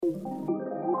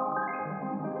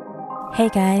Hey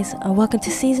guys, and welcome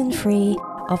to season 3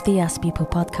 of the Us People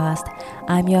podcast.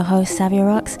 I'm your host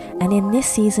Terrariums, and in this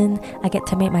season I get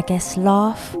to make my guests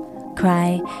laugh,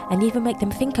 cry, and even make them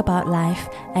think about life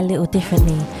a little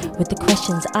differently with the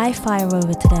questions I fire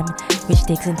over to them, which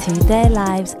digs into their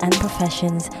lives and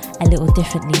professions a little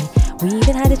differently. We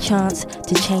even had a chance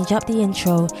to change up the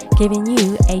intro, giving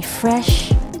you a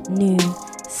fresh, new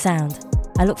sound.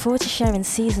 I look forward to sharing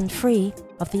season 3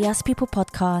 of the Us People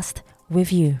podcast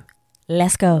with you.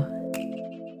 Let's go.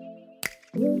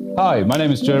 Hi, my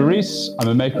name is Rees. I'm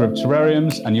a maker of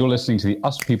Terrariums, and you're listening to the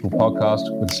Us People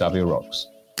podcast with Savia Rocks.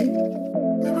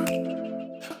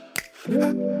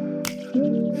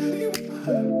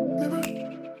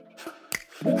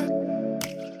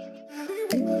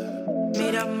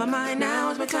 Made up my mind,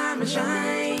 now is my time to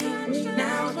shine.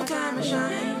 Now is my time to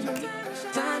shine.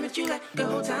 Time that you let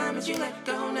go, time that you let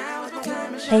go, now is my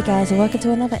time to shine. Hey guys, and welcome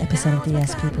to another episode of the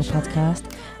Yes People podcast.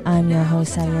 I'm your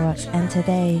host, Savia Rocks, and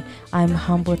today I'm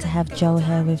humbled to have Joe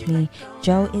here with me.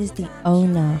 Joe is the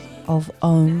owner of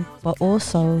OWN, but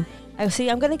also, I'm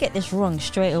going to get this wrong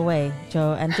straight away,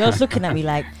 Joe. And Joe's looking at me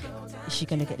like, is she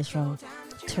going to get this wrong?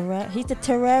 He's the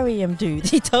terrarium dude.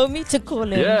 He told me to call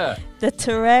him the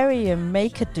terrarium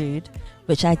maker dude,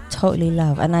 which I totally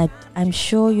love. And I'm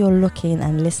sure you're looking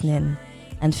and listening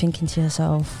and thinking to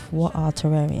yourself, what are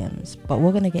terrariums? But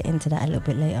we're going to get into that a little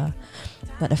bit later.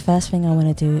 But the first thing I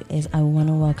want to do is I want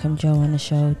to welcome Joe on the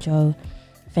show. Joe,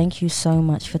 thank you so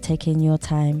much for taking your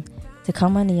time to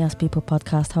come on the Yes People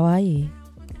podcast. How are you?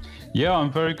 Yeah,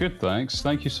 I'm very good, thanks.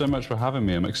 Thank you so much for having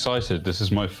me. I'm excited. This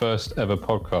is my first ever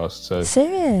podcast. So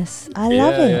serious? I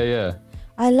love it. Yeah.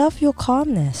 I love your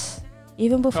calmness.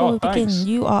 Even before we begin, thanks.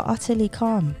 you are utterly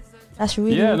calm. That's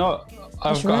really... Yeah,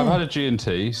 I've had a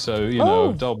G&T, so,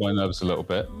 I've dulled my nerves a little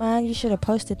bit. Man, you should have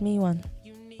posted me one.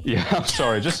 Yeah, I'm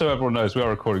sorry. Just so everyone knows, we are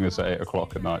recording this at 8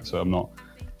 o'clock at night, so I'm not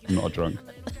a drunk.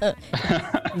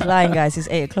 He's lying, guys. It's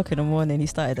 8 o'clock in the morning. He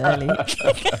started early.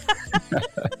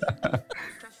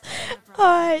 All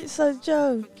right, so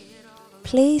Joe,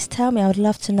 please tell me. I would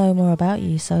love to know more about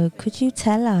you. So could you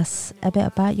tell us a bit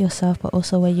about yourself, but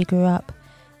also where you grew up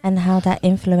and how that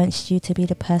influenced you to be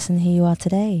the person who you are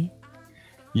today?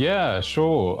 Yeah,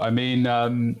 sure. I mean,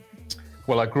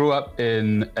 I grew up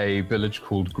in a village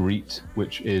called Greet,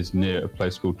 which is near a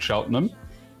place called Cheltenham.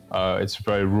 It's a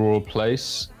very rural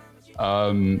place.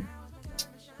 I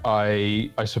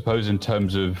suppose in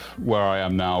terms of where I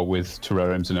am now with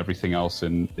terrariums and everything else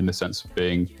in the sense of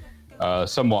being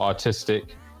somewhat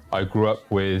artistic, I grew up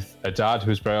with a dad who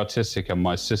was very artistic and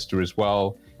my sister as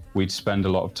well. We'd spend a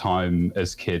lot of time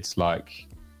as kids like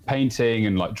painting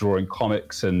and like drawing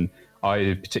comics, and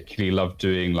I particularly loved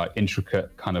doing like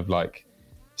intricate kind of like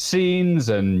scenes,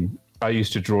 and I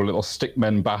used to draw little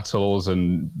stickmen battles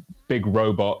and big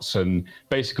robots and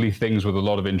basically things with a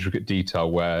lot of intricate detail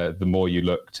where the more you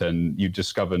looked and you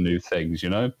discover new things,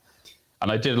 And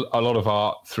I did a lot of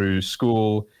art through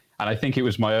school, and I think it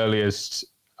was my earliest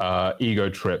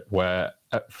ego trip where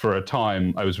for a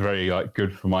time I was very like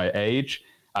good for my age,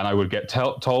 and I would get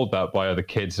told that by other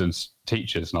kids and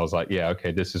teachers, and I was like, yeah,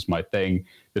 okay, this is my thing.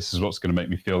 This is what's going to make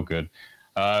me feel good.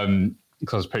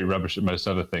 Because I was pretty rubbish at most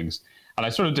other things. And I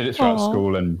sort of did it throughout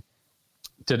school and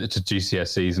did it to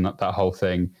GCSEs and that whole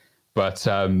thing. But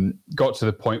got to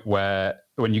the point where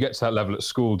when you get to that level at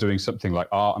school doing something like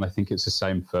art, and I think it's the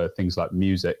same for things like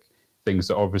music, things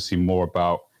that are obviously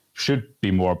should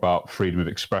be more about freedom of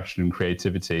expression and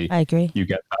creativity. I agree. You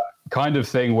get that kind of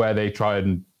thing where they try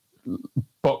and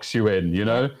box you in,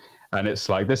 And it's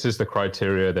like, this is the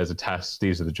criteria, there's a test,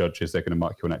 these are the judges, they're going to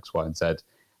mark you on X, Y, and Z.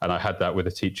 And I had that with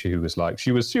a teacher who was like,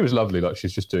 she was lovely, like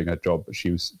she's just doing her job, but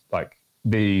she was like,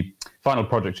 the final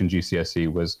project in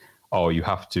GCSE was, you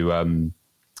have to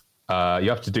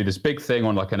do this big thing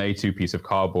on like an A2 piece of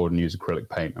cardboard and use acrylic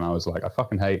paint. And I was like, I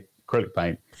fucking hate acrylic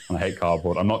paint and I hate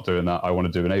cardboard. I'm not doing that. I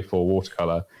want to do an A4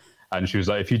 watercolor. And she was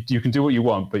like, if you can do what you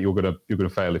want, but you're gonna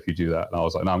fail if you do that. And I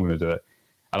was like, no, I'm gonna do it.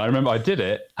 And I remember I did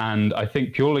it, and I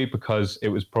think purely because it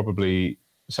was probably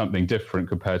something different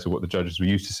compared to what the judges were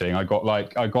used to seeing, I got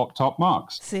top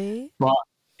marks. See? But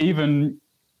even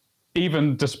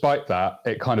despite that,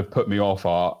 it kind of put me off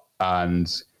art. And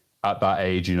at that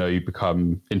age, you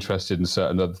become interested in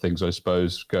certain other things, I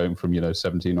suppose, going from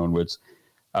 17 onwards.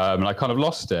 And I kind of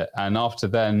lost it. And after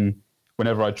then,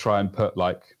 whenever I try and put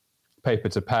like paper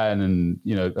to pen and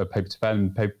paper to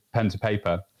pen, pen to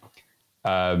paper,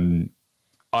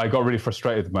 I got really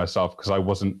frustrated with myself because I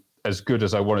wasn't as good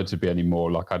as I wanted to be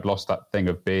anymore. Like I'd lost that thing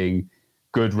of being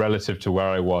good relative to where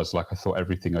I was. Like I thought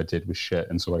everything I did was shit,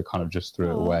 and so I kind of just threw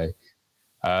it away.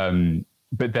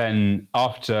 But then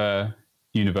after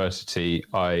university,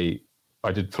 I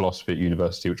I did philosophy at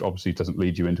university, which obviously doesn't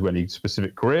lead you into any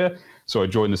specific career. So I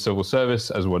joined the civil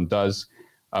service, as one does,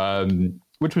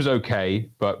 which was okay,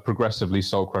 but progressively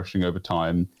soul crushing over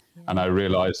time. Yeah. And I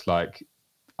realized like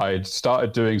I had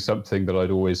started doing something that I'd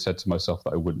always said to myself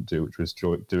that I wouldn't do, which was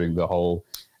doing the whole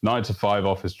 9-to-5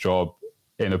 office job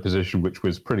in a position which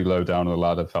was pretty low down on the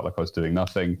ladder. Felt like I was doing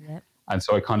nothing. Yep. And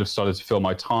so I kind of started to fill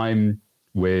my time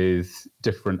with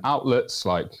different outlets,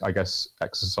 like I guess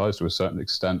exercise to a certain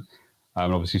extent.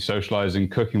 Obviously socializing,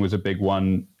 cooking was a big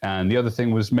one. And the other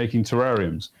thing was making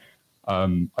terrariums. I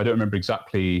don't remember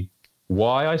exactly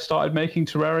why I started making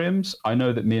terrariums. I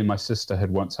know that me and my sister had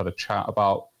once had a chat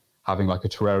about having like a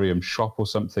terrarium shop or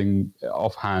something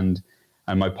offhand.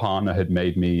 And my partner had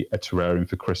made me a terrarium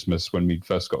for Christmas when we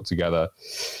first got together.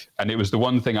 And it was the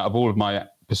one thing out of all of my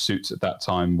pursuits at that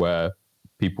time where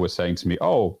people were saying to me,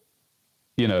 oh,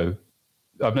 you know,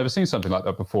 I've never seen something like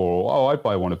that before. Or, oh, I'd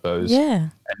buy one of those. Yeah.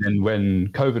 And then when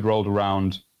COVID rolled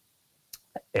around,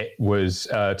 it was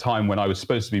a time when I was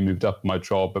supposed to be moved up in my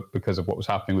job, but because of what was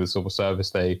happening with the civil service,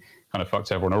 they kind of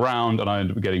fucked everyone around and I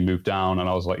ended up getting moved down. And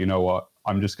I was like, you know what,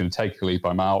 I'm just going to take a leap.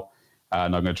 I'm out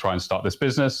and I'm going to try and start this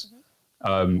business,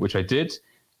 which I did.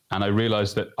 And I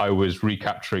realized that I was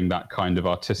recapturing that kind of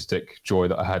artistic joy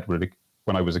that I had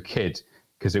when I was a kid,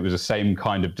 because it was the same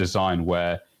kind of design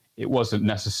where it wasn't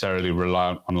necessarily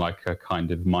reliant on like a kind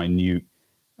of minute,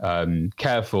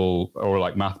 careful or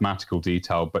like mathematical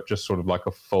detail, but just sort of like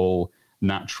a full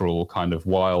natural kind of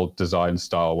wild design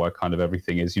style where kind of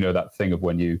everything is, you know, that thing of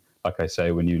when you, like I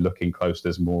say, when you look in close,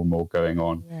 there's more and more going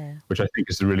on, which I think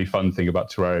is the really fun thing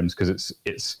about terrariums, because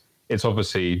it's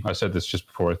obviously, I said this just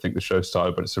before I think the show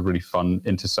started, but it's a really fun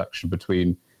intersection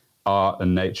between art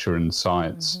and nature and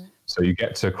science. Mm-hmm. So you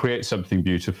get to create something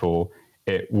beautiful.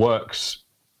 It works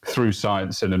through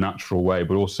science in a natural way,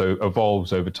 but also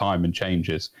evolves over time and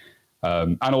changes.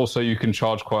 And also you can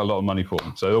charge quite a lot of money for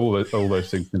them. So all those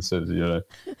things considered, you know.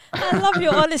 I love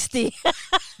your honesty.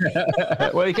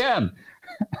 Well, you can.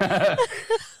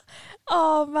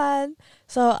 Oh, man.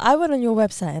 So I went on your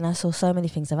website and I saw so many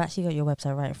things. I've actually got your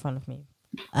website right in front of me.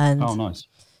 And oh, nice.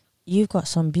 You've got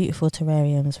some beautiful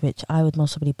terrariums, which I would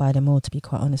most probably buy them all, to be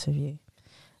quite honest with you.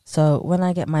 So when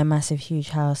I get my massive, huge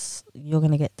house, you're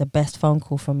going to get the best phone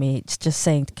call from me. It's just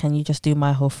saying, can you just do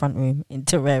my whole front room in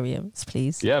terrariums,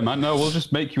 please? Yeah, man. No, we'll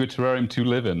just make you a terrarium to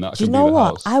live in. That do you know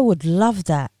what? House. I would love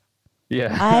that.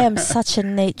 Yeah. I am such a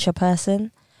nature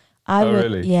person.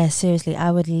 Really? Yeah, seriously.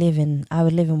 I would live in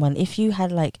one. If you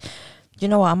had like, you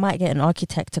know what? I might get an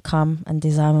architect to come and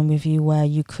design one with you where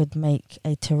you could make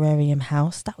a terrarium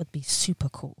house. That would be super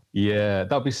cool. Yeah,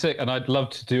 that'd be sick. And I'd love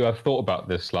to do, I've thought about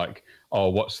this, like, oh,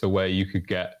 what's the way you could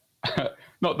get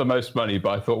not the most money,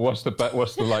 but I thought, what's the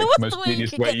like most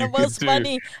genius way you could do?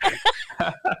 Money?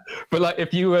 But like,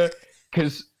 if you were,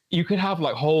 because you could have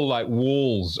like whole like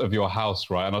walls of your house,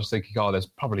 right? And I was thinking, oh, there's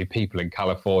probably people in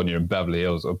California and Beverly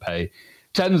Hills that will pay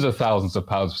tens of thousands of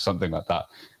pounds for something like that.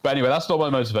 But anyway, that's not my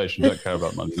motivation. I don't care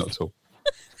about money, not at all.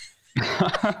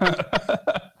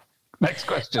 Next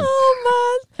question.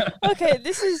 Oh man. Okay,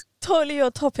 this is totally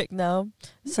your topic now.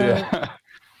 So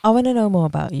I want to know more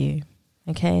about you.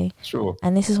 Okay? Sure.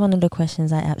 And this is one of the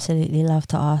questions I absolutely love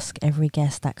to ask every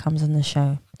guest that comes on the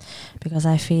show, because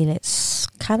I feel it's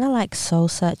kind of like soul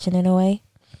searching in a way.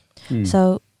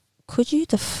 So could you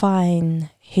define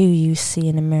who you see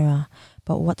in the mirror,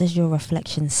 but what does your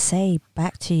reflection say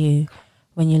back to you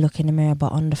when you look in the mirror?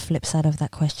 But on the flip side of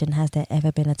that question, has there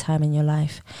ever been a time in your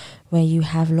life where you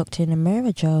have looked in the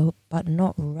mirror, Joe, but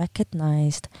not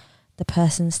recognized the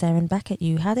person staring back at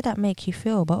you? How did that make you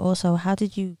feel? But also, how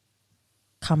did you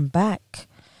come back,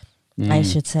 I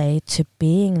should say, to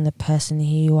being the person who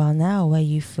you are now, where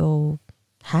you feel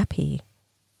happy?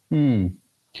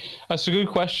 That's a good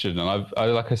question. And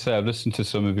like I say, I've listened to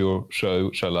some of your show,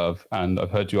 which I love, and I've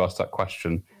heard you ask that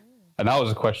question. And that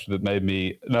was a question that made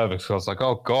me nervous. I was like,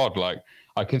 oh God, like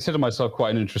I consider myself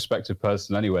quite an introspective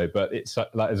person anyway, but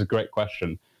that is a great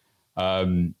question.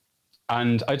 And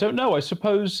I don't know, I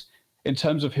suppose in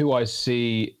terms of how I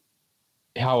see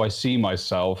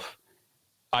myself,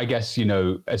 I guess, you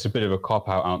know, it's a bit of a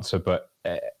cop-out answer, but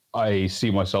I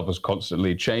see myself as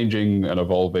constantly changing and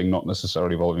evolving, not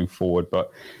necessarily evolving forward,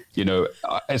 but, you know,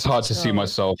 it's hard to see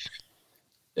myself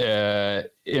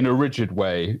in a rigid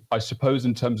way. I suppose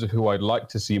in terms of who I'd like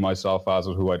to see myself as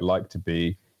or who I'd like to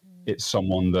be, it's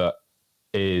someone that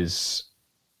is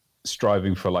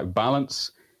striving for like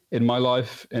balance in my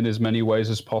life in as many ways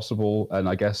as possible. And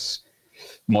I guess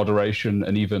moderation,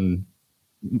 and even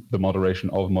the moderation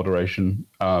of moderation.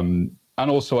 And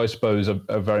also, I suppose,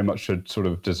 a very much a sort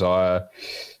of desire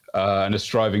and a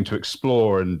striving to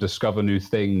explore and discover new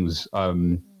things.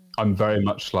 I I'm very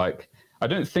much like, I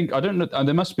don't know, and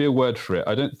there must be a word for it.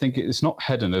 I don't think it's not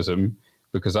hedonism,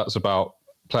 because that's about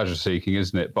pleasure seeking,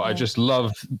 isn't it? But I just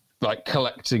love like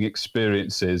collecting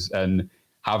experiences and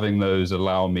having those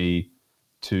allow me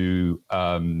to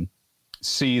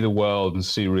see the world and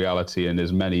see reality in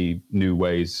as many new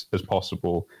ways as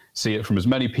possible, see it from as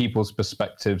many people's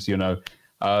perspectives, you know.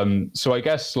 So I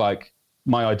guess like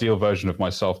my ideal version of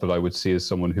myself that I would see as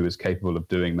someone who is capable of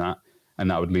doing that, and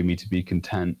that would lead me to be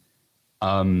content.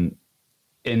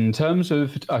 In terms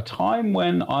of a time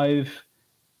when I've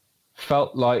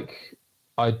felt like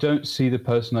I don't see the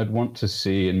person I'd want to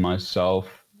see in myself,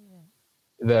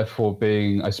 therefore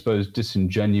being, I suppose,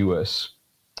 disingenuous.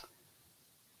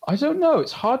 I don't know.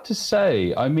 It's hard to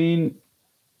say. I mean,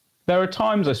 there are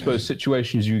times, I suppose,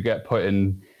 situations you get put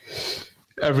in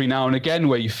every now and again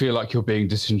where you feel like you're being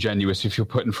disingenuous. If you're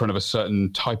put in front of a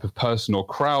certain type of person or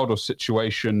crowd or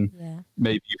situation,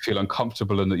 maybe you feel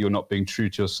uncomfortable and that you're not being true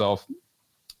to yourself.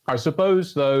 I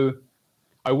suppose, though,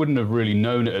 I wouldn't have really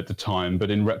known it at the time,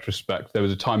 but in retrospect, there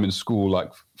was a time in school,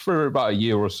 like for about a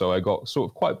year or so, I got sort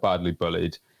of quite badly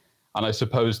bullied. And I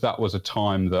suppose that was a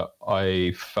time that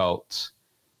I felt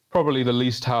probably the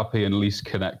least happy and least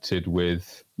connected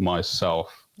with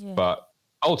myself. But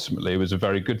ultimately, it was a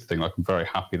very good thing. Like, I'm very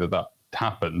happy that that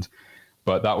happened.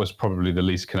 But that was probably the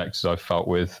least connected I felt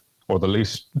with, or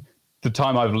the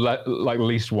time I've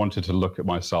least wanted to look at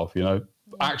myself, you know,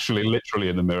 actually literally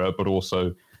in the mirror, but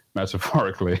also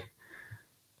metaphorically.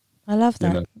 I love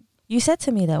that. You know? You said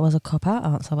to me that was a cop-out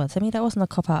answer, but to me that wasn't a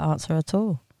cop-out answer at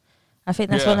all. I think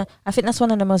that's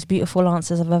one of the most beautiful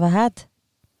answers I've ever had.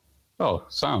 Oh,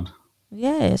 sound.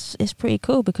 Yeah, it's pretty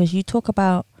cool because you talk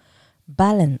about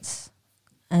balance,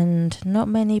 and not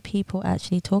many people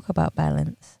actually talk about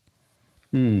balance.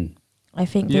 I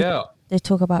think they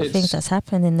talk about things that's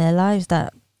happened in their lives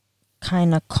that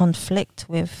kind of conflict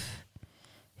with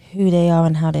who they are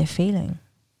and how they're feeling.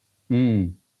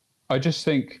 I just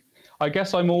think, I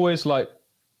guess I'm always like,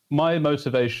 my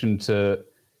motivation to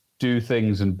do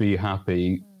things and be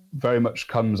happy very much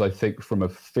comes, I think, from a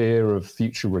fear of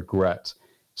future regret.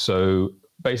 So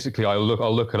basically, I'll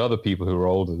look at other people who are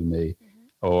older than me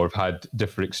or have had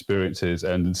different experiences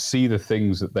and see the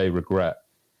things that they regret.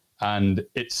 And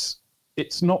it's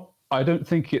not, I don't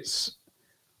think it's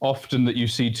often that you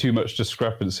see too much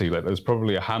discrepancy. Like, there's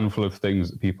probably a handful of things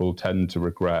that people tend to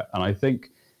regret. And I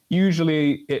think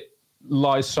usually it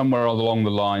lies somewhere along the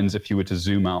lines, if you were to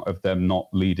zoom out, of them not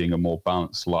leading a more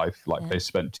balanced life. Like they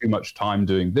spent too much time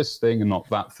doing this thing and not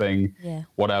that thing,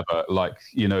 whatever. Like,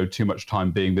 you know, too much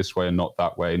time being this way and not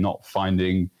that way, not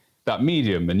finding that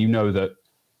medium. And you know that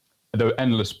the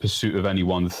endless pursuit of any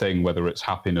one thing, whether it's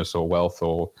happiness or wealth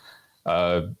or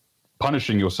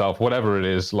punishing yourself, whatever it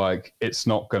is, like, it's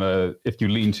not gonna, if you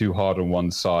lean too hard on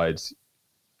one side,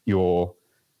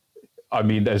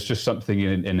 there's just something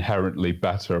inherently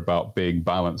better about being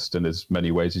balanced in as many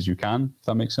ways as you can, if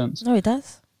that makes sense. No, it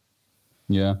does.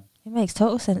 Yeah. It makes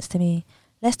total sense to me.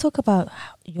 Let's talk about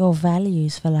your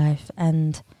values for life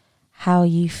and how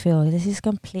you feel. This is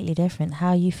completely different.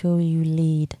 How you feel you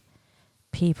lead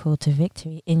people to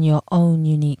victory in your own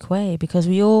unique way. Because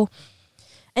we all,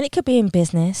 and it could be in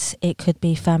business, it could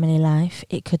be family life,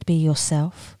 it could be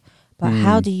yourself. But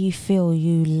how do you feel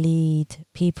you lead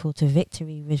people to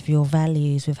victory with your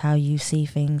values, with how you see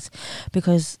things?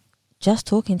 Because just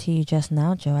talking to you just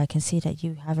now, Joe, I can see that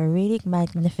you have a really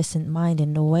magnificent mind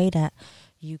in the way that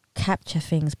you capture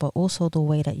things, but also the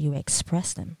way that you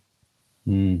express them.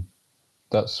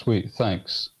 That's sweet.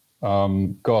 Thanks.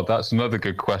 God, that's another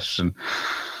good question.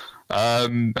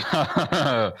 How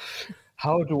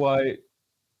do I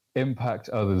impact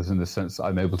others in the sense that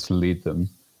I'm able to lead them?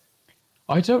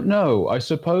 I don't know. I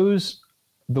suppose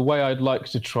the way I'd like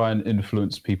to try and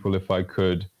influence people, if I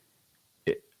could,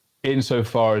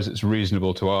 insofar as it's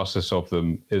reasonable to ask this of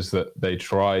them, is that they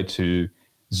try to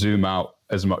zoom out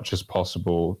as much as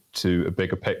possible to a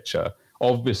bigger picture.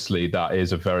 Obviously, that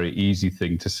is a very easy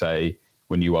thing to say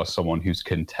when you are someone who's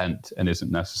content and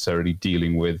isn't necessarily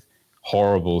dealing with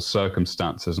horrible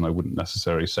circumstances. And I wouldn't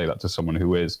necessarily say that to someone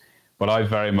who is. But I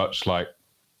very much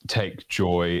take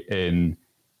joy in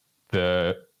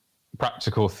the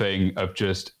practical thing of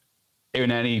just, in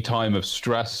any time of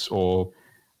stress or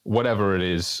whatever it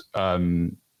is,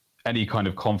 any kind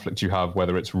of conflict you have,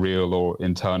 whether it's real or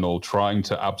internal, trying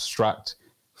to abstract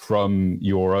from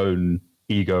your own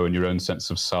ego and your own sense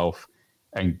of self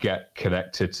and get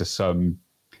connected to some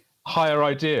higher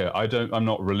idea. I'm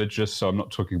not religious, so I'm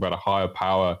not talking about a higher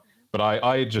power, but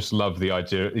I just love the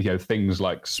idea, things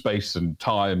like space and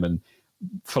time and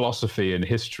philosophy and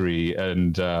history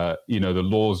and the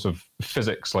laws of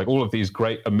physics, like all of these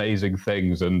great amazing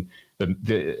things, and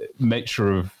the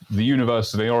nature of the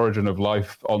universe and the origin of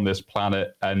life on this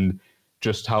planet, and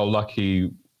just how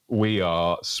lucky we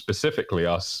are, specifically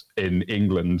us in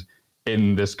England,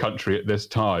 in this country at this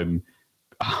time,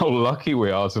 how lucky we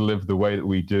are to live the way that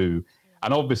we do.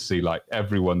 And obviously, like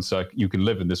everyone, so you can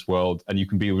live in this world and you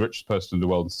can be the richest person in the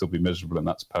world and still be miserable, and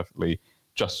that's perfectly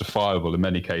justifiable in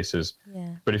many cases.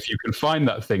 Yeah. But if you can find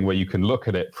that thing where you can look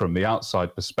at it from the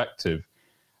outside perspective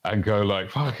and go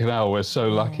like, fucking hell, we're so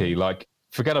lucky. Like,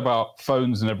 forget about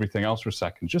phones and everything else for a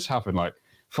second. Just having like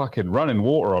fucking running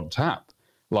water on tap,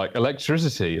 like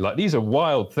electricity, like these are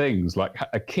wild things. Like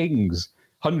kings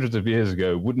hundreds of years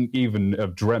ago wouldn't even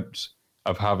have dreamt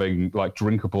of having like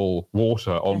drinkable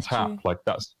water on tap. True. Like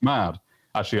that's mad.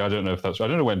 Actually, I don't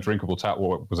know when drinkable tap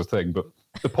water was a thing, but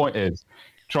the point is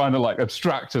trying to like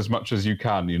abstract as much as you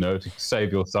can, to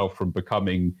save yourself from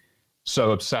becoming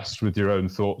so obsessed with your own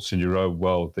thoughts and your own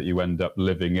world that you end up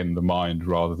living in the mind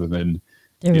rather than in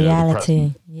the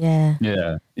reality. Yeah.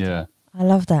 I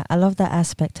love that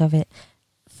aspect of it.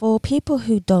 For people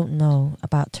who don't know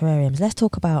about terrariums, let's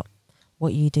talk about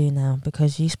what you do now,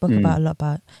 because you spoke about a lot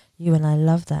about you, and I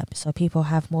love that. So people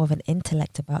have more of an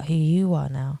intellect about who you are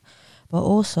now. But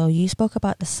also you spoke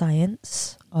about the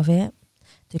science of it,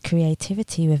 the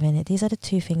creativity within it. These are the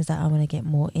two things that I want to get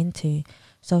more into.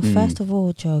 So first of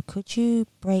all, Joe, could you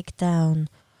break down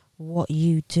what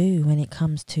you do when it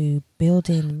comes to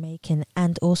building, making,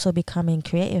 and also becoming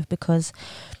creative? Because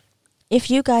if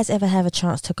you guys ever have a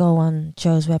chance to go on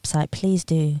Joe's website, please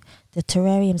do. The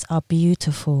terrariums are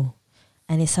beautiful.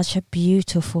 And it's such a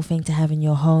beautiful thing to have in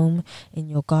your home, in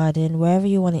your garden, wherever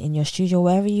you want it, in your studio,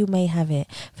 wherever you may have it.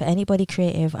 For anybody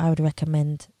creative, I would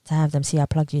recommend to have them. See, I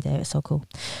plugged you there. It's so cool.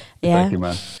 Yeah. Thank you,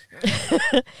 man.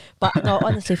 But no,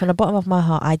 honestly, from the bottom of my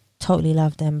heart, I totally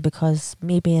love them, because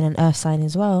me being an earth sign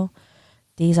as well,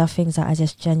 these are things that I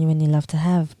just genuinely love to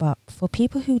have. But for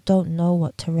people who don't know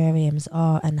what terrariums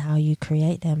are and how you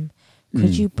create them,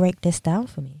 could you break this down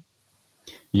for me?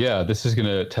 Yeah, this is going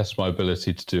to test my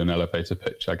ability to do an elevator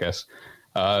pitch, I guess.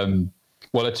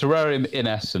 Well, a terrarium, in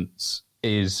essence,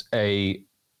 is a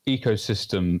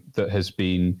ecosystem that has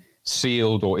been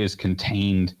sealed or is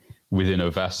contained within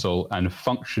a vessel and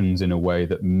functions in a way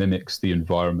that mimics the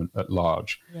environment at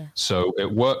large. Yeah. So it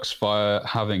works via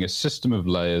having a system of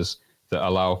layers that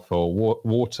allow for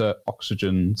water,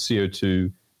 oxygen,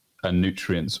 CO2, and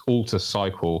nutrients all to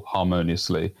cycle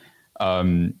harmoniously.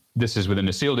 This is within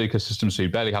a sealed ecosystem, so you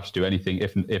barely have to do anything,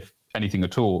 if anything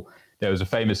at all. There was a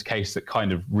famous case that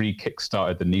kind of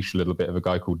re-kickstarted the niche a little bit of a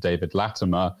guy called David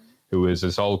Latimer, who was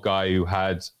this old guy who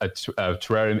had a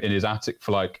terrarium in his attic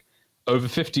for like over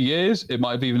 50 years. It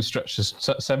might have even stretched to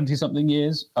 70-something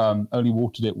years, only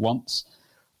watered it once.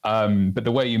 But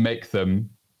the way you make them,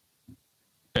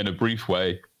 in a brief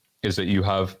way, is that you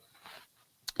have,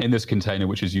 in this container,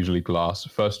 which is usually glass,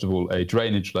 first of all, a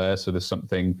drainage layer. So there's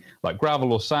something like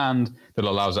gravel or sand that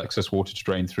allows excess water to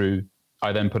drain through.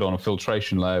 I then put on a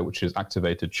filtration layer, which is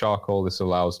activated charcoal. This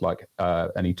allows like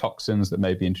any toxins that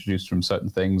may be introduced from certain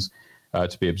things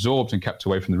to be absorbed and kept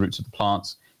away from the roots of the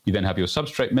plants. You then have your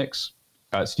substrate mix.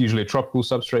 It's usually a tropical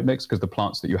substrate mix, because the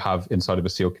plants that you have inside of a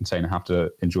sealed container have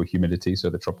to enjoy humidity, so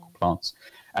the tropical plants.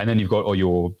 And then you've got all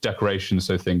your decorations,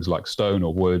 so things like stone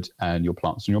or wood, and your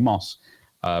plants and your moss.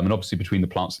 And obviously between the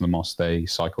plants and the moss, they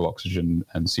cycle oxygen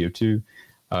and CO2.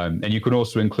 And you can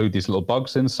also include these little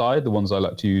bugs inside. The ones I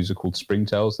like to use are called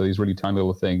springtails. They're these really tiny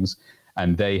little things,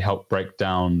 and they help break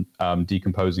down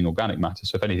decomposing organic matter.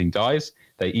 So if anything dies,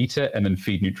 they eat it and then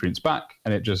feed nutrients back,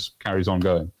 and it just carries on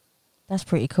going. That's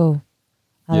pretty cool.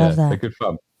 I love that. They're good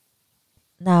fun.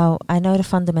 Now, I know the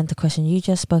fundamental question. You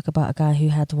just spoke about a guy who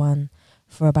had one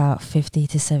for about 50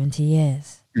 to 70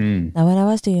 years. Now, when I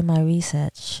was doing my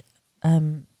research,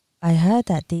 I heard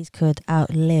that these could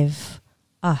outlive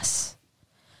us.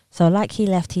 So like he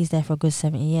left, he's there for a good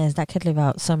 70 years. That could live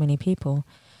out so many people.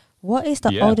 What is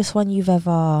the oldest one you've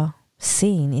ever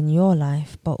seen in your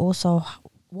life? But also,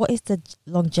 what is the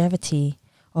longevity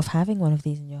of having one of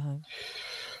these in your home?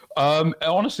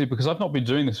 Honestly, because I've not been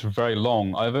doing this for very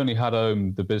long, I've only had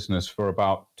the business for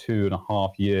about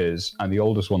 2.5 years. And the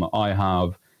oldest one that I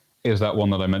have is that one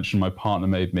that I mentioned my partner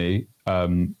made me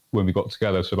when we got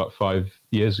together, so about 5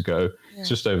 years ago. It's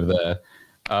just over there.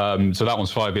 So that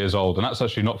one's 5 years old, and that's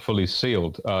actually not fully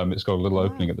sealed. It's got a little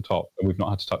opening at the top, and we've not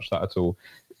had to touch that at all.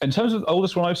 In terms of the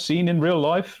oldest one I've seen in real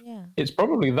life, it's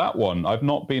probably that one. I've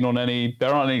not been on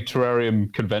there aren't any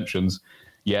terrarium conventions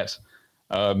yet,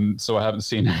 so I haven't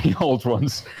seen any old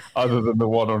ones other than the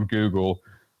one on Google.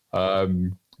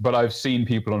 but I've seen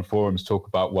people on forums talk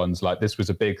about ones like this was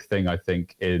a big thing, I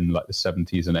think, in like the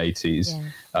 70s and 80s.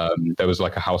 Yeah. There was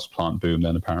like a houseplant boom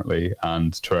then, apparently,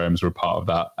 and terrariums were a part of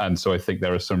that. And so I think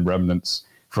there are some remnants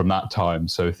from that time.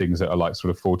 So things that are like sort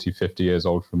of 40, 50 years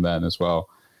old from then as well.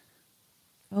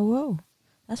 Oh, whoa.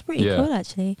 That's pretty cool,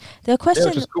 actually. The question...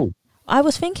 which is cool. I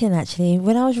was thinking, actually,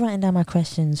 when I was writing down my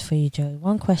questions for you, Joe,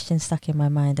 one question stuck in my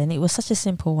mind, and it was such a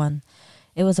simple one.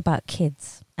 It was about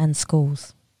kids and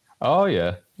schools. Oh,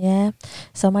 yeah. Yeah.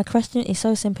 So my question is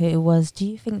so simple. It was, do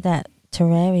you think that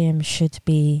terrariums should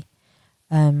be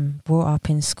brought up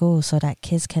in school so that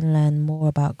kids can learn more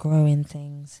about growing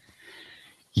things?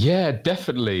 Yeah,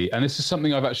 definitely. And this is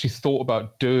something I've actually thought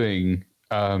about doing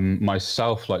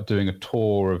myself, like doing a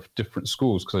tour of different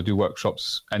schools, because I do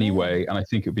workshops anyway. And I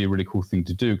think it'd be a really cool thing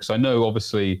to do, because I know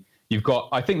obviously you've got,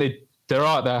 I think there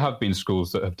have been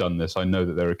schools that have done this. I know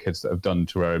that there are kids that have done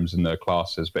terrariums in their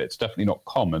classes, but it's definitely not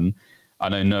common.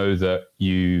 And I know that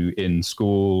you in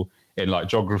school, in like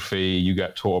geography, you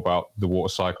get taught about the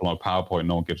water cycle on a PowerPoint.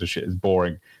 No one gives a shit. It's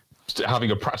boring.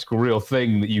 Having a practical, real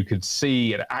thing that you could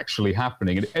see it actually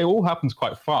happening. And it all happens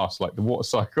quite fast. Like the water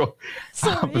cycle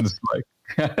happens like,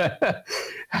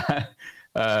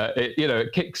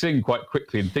 it kicks in quite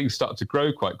quickly and things start to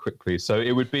grow quite quickly. So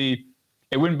it wouldn't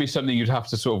be something you'd have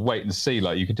to sort of wait and see.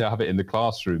 Like you could have it in the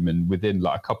classroom, and within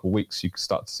like a couple of weeks, you could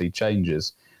start to see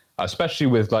changes, especially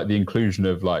with like the inclusion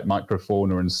of like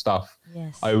microfauna and stuff.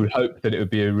 Yes. I would hope that it would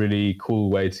be a really cool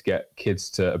way to get kids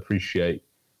to appreciate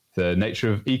the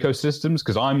nature of ecosystems.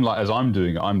 Because as I'm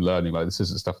doing it, I'm learning. Like this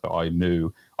isn't stuff that I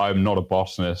knew. I'm not a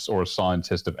botanist or a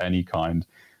scientist of any kind.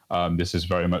 This is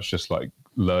very much just like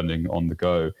learning on the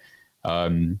go.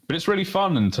 But it's really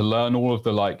fun, and to learn all of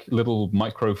the like little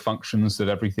micro functions that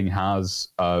everything has,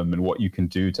 and what you can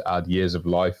do to add years of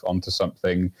life onto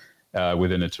something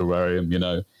within a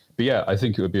terrarium, But yeah, I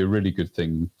think it would be a really good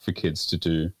thing for kids to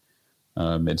do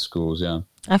in schools. Yeah,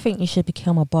 I think you should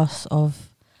become a boss of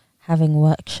having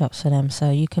workshops for them, so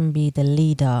you can be the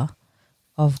leader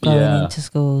of going into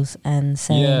schools and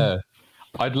saying, yeah,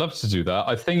 I'd love to do that.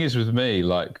 The thing is with me,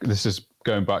 like this is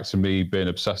going back to me being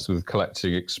obsessed with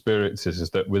collecting experiences, is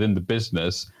that within the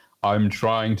business, I'm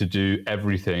trying to do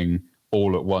everything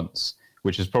all at once,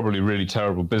 which is probably really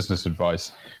terrible business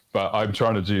advice. But I'm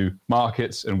trying to do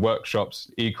markets and workshops,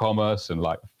 e-commerce and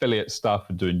like affiliate stuff,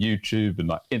 and doing YouTube and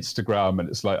like Instagram. And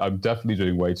it's like, I'm definitely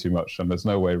doing way too much. And there's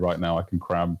no way right now I can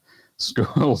cram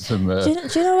schools in there. Do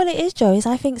you know what it is, Joe? Is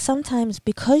I think sometimes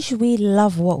because we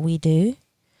love what we do,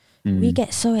 we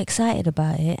get so excited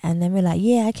about it, and then we're like,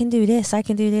 yeah, I can do this, I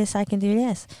can do this, I can do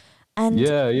this. And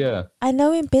yeah. I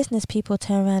know in business people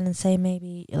turn around and say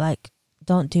maybe like,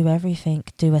 don't do everything,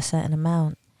 do a certain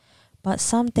amount. But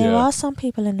there are some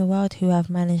people in the world who have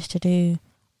managed to do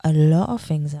a lot of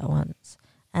things at once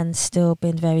and still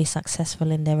been very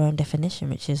successful in their own definition,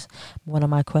 which is one of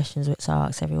my questions which I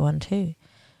ask everyone too.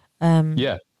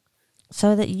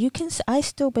 So that you can, I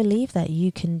still believe that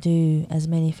you can do as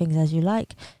many things as you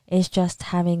like. It's just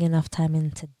having enough time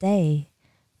in today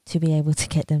to be able to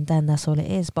get them done. That's all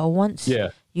it is. But once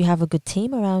you have a good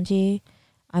team around you,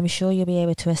 I'm sure you'll be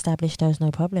able to establish those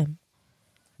no problem.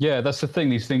 Yeah, that's the thing.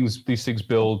 These things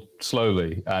build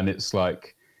slowly, and it's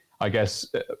like, I guess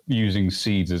using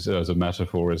seeds as a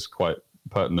metaphor is quite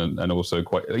pertinent, and also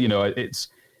quite,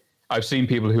 I've seen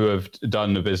people who have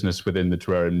done a business within the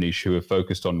terrarium niche who have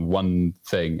focused on one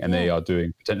thing, and they are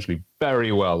doing potentially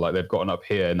very well. Like they've gotten up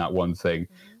here in that one thing,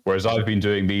 whereas I've been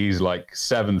doing these like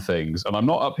 7 things, and I'm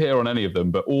not up here on any of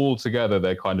them, but all together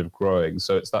they're kind of growing.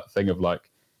 So it's that thing of like,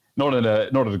 not in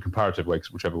a comparative way,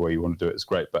 because whichever way you want to do it is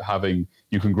great, but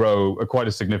you can grow quite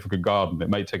a significant garden. It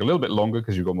may take a little bit longer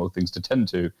because you've got more things to tend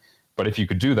to, but if you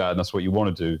could do that and that's what you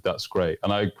want to do, that's great.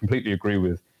 And I completely agree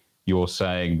with your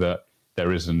saying that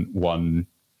there isn't one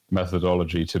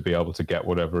methodology to be able to get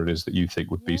whatever it is that you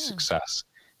think would be success.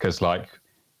 Because like,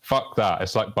 fuck that.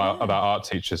 It's like about art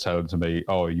teachers telling to me,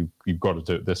 oh, you've got to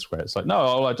do it this way. It's like, no,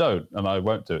 well, I don't, and I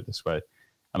won't do it this way.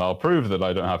 And I'll prove that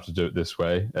I don't have to do it this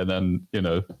way. And then,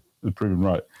 it's proven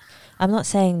right. I'm not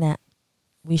saying that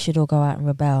we should all go out and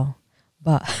rebel,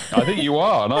 but... I think you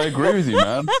are, and I agree with you,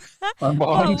 man. I'm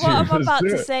behind you. What I'm about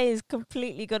to say is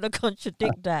completely going to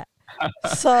contradict that.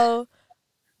 So,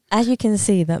 as you can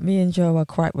see, that me and Joe are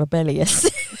quite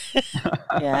rebellious.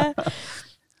 Yeah.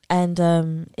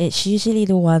 And it's usually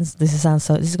the ones, this is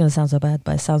going to sound so bad,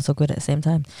 but it sounds so good at the same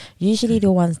time. Usually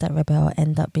the ones that rebel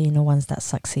end up being the ones that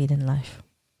succeed in life.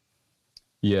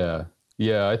 Yeah,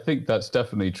 I think that's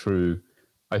definitely true.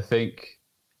 I think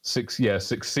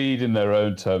succeed in their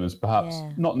own terms, perhaps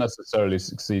not necessarily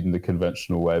succeed in the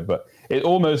conventional way, but it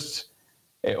almost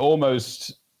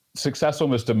success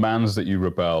almost demands that you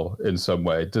rebel in some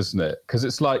way, doesn't it? Because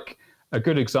it's like a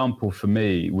good example for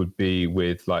me would be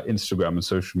with like Instagram and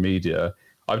social media.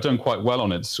 I've done quite well on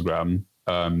Instagram,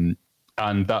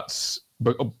 and that's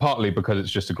partly because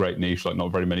it's just a great niche. Like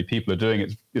not very many people are doing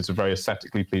it. It's a very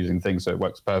aesthetically pleasing thing, so it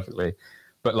works perfectly.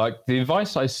 But like the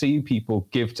advice I see people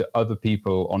give to other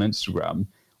people on Instagram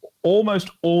almost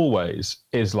always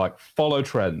is like follow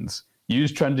trends,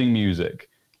 use trending music,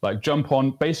 like jump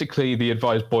on. Basically, the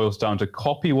advice boils down to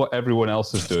copy what everyone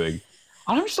else is doing.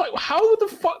 And I'm just like, how the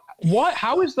fuck? Why?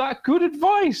 How is that good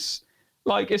advice?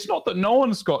 Like, it's not that no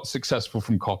one's got successful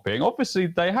from copying. Obviously,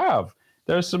 they have.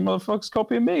 There's some motherfuckers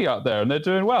copying me out there, and they're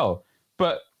doing well.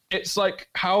 But it's like,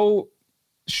 how?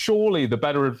 Surely the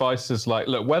better advice is like,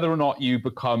 look, whether or not you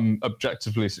become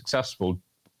objectively successful,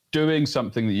 doing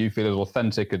something that you feel is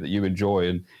authentic and that you enjoy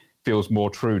and feels more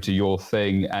true to your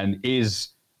thing and is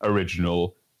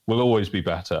original will always be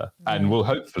better and will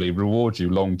hopefully reward you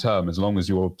long term, as long as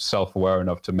you're self-aware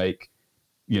enough to make,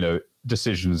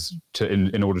 decisions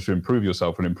in order to improve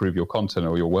yourself and improve your content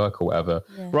or your work or whatever,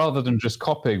 rather than just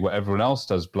copying what everyone else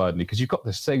does blindly. Because you've got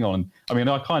this thing on. I mean,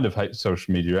 I kind of hate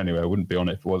social media anyway. I wouldn't be on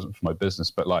it if it wasn't for my business.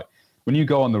 But like when you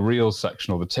go on the Reels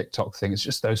section or the TikTok thing, it's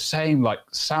just those same like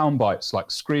sound bites,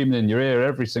 like screaming in your ear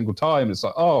every single time. It's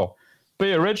like, oh,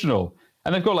 be original.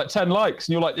 And they've got like 10 likes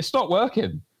and you're like, it's not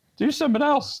working. Do something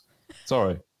else.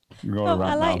 Sorry.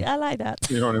 I like that.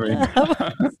 You know what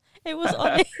I mean? It was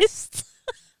honest.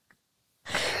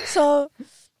 So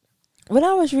when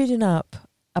I was reading up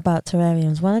about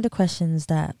terrariums, one of the questions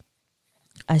that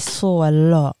I saw a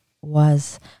lot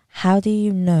was, how do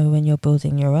you know when you're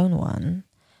building your own one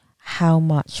how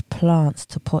much plants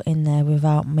to put in there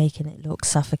without making it look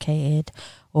suffocated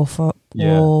or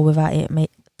without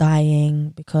it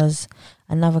dying? Because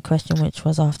another question which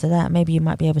was after that, maybe you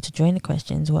might be able to join the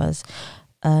questions, was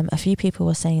a few people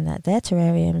were saying that their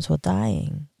terrariums were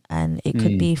dying, and it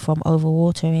could be from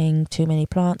overwatering, too many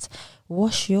plants.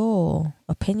 What's your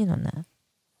opinion on that?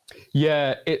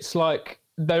 Yeah, it's like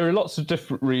there are lots of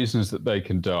different reasons that they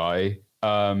can die,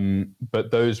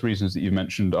 but those reasons that you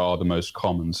mentioned are the most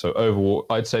common. So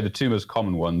I'd say the two most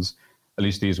common ones, at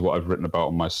least these are what I've written about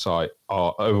on my site,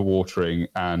 are overwatering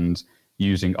and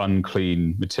using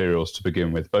unclean materials to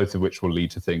begin with, both of which will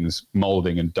lead to things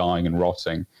molding and dying and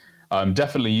rotting.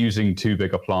 Definitely using too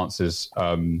big a plants is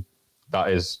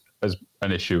as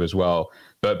an issue as well.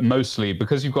 But mostly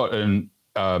because you've got an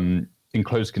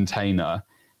enclosed container,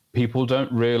 people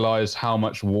don't realize how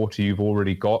much water you've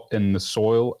already got in the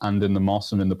soil and in the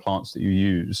moss and in the plants that you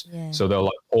use. Yeah. So they'll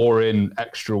like pour in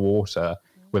extra water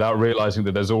without realizing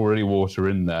that there's already water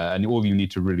in there, and all you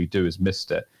need to really do is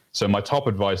mist it. So my top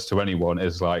advice to anyone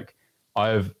is like,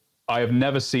 I have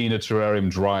never seen a terrarium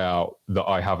dry out that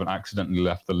I haven't accidentally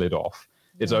left the lid off.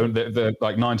 It's only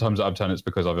like 9 times out of 10 it's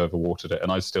because I've overwatered it,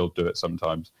 and I still do it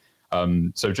sometimes.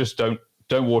 So just don't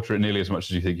water it nearly as much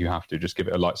as you think you have to. Just give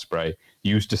it a light spray.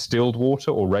 Use distilled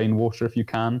water or rainwater if you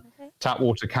can. Okay. Tap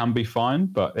water can be fine,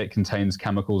 but it contains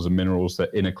chemicals and minerals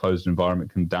that in a closed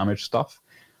environment can damage stuff.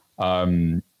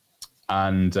 What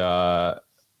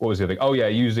was the other thing? Oh yeah,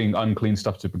 using unclean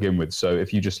stuff to begin with. So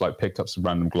if you just like picked up some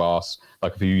random glass,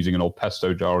 like if you're using an old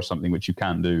pesto jar or something, which you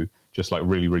can do, just like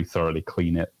really, really thoroughly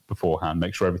clean it beforehand.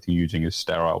 Make sure everything you're using is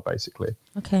sterile, basically.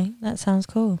 Okay, that sounds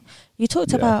cool. You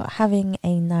talked about having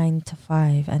a 9 to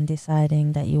 5 and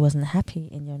deciding that you wasn't happy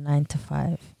in your 9 to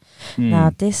 5. Now,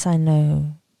 this I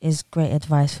know is great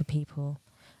advice for people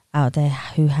out there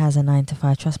who has a 9 to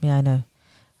 5. Trust me, I know.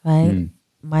 Right?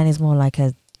 Mine is more like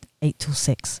a 8 to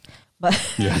 6. But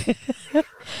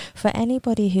for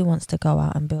anybody who wants to go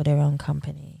out and build their own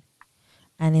company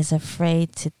and is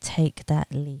afraid to take that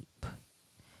leap,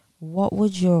 what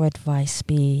would your advice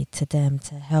be to them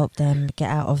to help them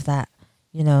get out of that,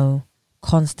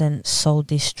 constant soul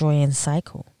destroying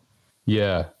cycle?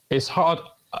 Yeah, it's hard.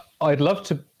 I'd love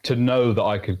to know that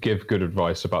I could give good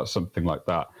advice about something like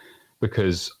that,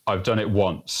 because I've done it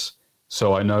once.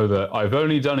 So I know that I've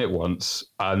only done it once,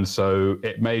 and so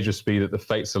it may just be that the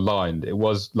fates aligned. It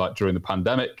was like during the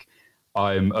pandemic.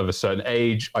 I'm of a certain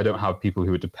age. I don't have people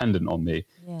who are dependent on me.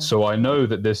 Yeah. So I know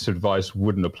that this advice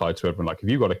wouldn't apply to everyone. Like if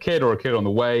you've got a kid or a kid on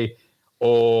the way,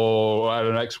 or I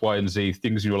don't know, X, Y, and Z,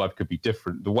 things in your life could be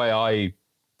different. The way I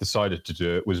decided to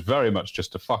do it was very much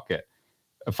just a fuck it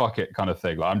kind of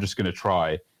thing. Like I'm just going to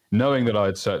try, knowing that I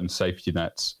had certain safety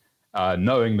nets.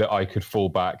 Knowing that I could fall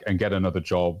back and get another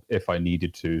job if I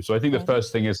needed to. So I think the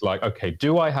first thing is like, okay,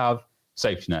 do I have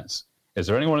safety nets? Is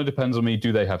there anyone who depends on me?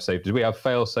 Do they have safety? Do we have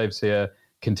fail safes here?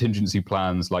 Contingency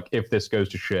plans? Like if this goes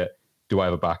to shit, do I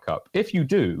have a backup? If you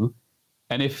do,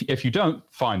 And if you don't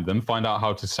find them, find out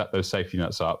how to set those safety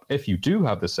nets up. If you do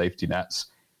have the safety nets,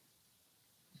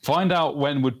 find out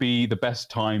when would be the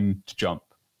best time to jump.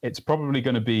 It's probably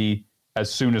going to be as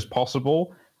soon as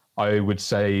possible. I would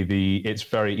say it's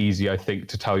very easy, I think,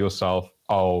 to tell yourself,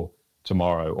 oh,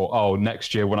 tomorrow, or oh,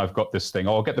 next year when I've got this thing,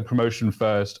 I'll get the promotion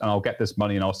first and I'll get this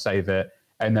money and I'll save it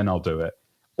and then I'll do it.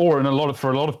 Or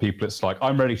for a lot of people, it's like,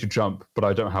 I'm ready to jump, but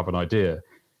I don't have an idea.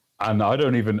 And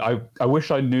I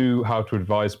wish I knew how to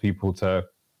advise people to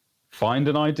find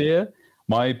an idea.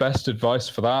 My best advice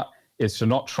for that is to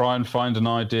not try and find an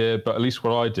idea, but at least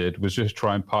what I did was just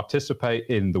try and participate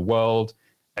in the world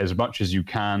as much as you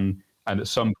can. And at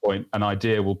some point, an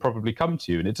idea will probably come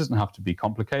to you. And it doesn't have to be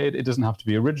complicated. It doesn't have to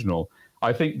be original.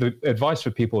 I think the advice for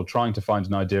people trying to find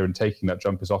an idea and taking that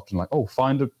jump is often like, oh,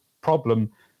 find a problem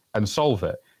and solve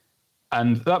it.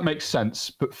 And that makes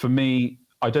sense. But for me,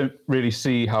 I don't really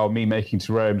see how me making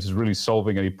terrariums is really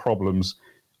solving any problems.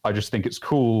 I just think it's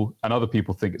cool, and other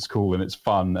people think it's cool and it's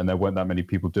fun, and there weren't that many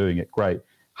people doing it. Great.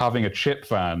 Having a chip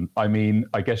van, I mean,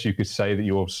 I guess you could say that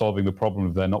you're solving the problem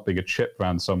of there not being a chip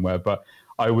van somewhere, but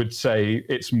I would say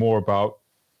it's more about,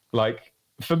 like,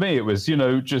 for me, it was,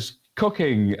 just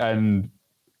cooking and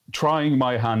trying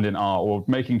my hand in art or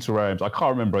making terrariums. I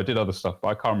can't remember. I did other stuff, but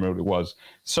I can't remember what it was.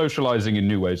 Socializing in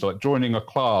new ways, like joining a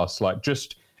class, like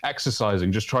just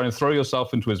exercising, just trying to throw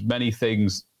yourself into as many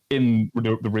things in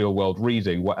the real world,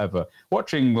 reading, whatever,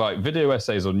 watching like video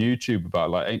essays on YouTube about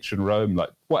like ancient Rome, like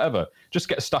whatever, just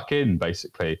get stuck in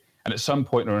basically. And at some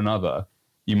point or another,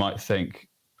 you might think,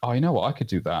 oh, you know what, I could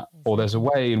do that. Or there's a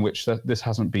way in which this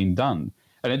hasn't been done.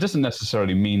 And it doesn't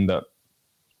necessarily mean that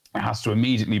it has to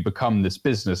immediately become this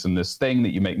business and this thing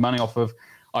that you make money off of.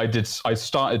 I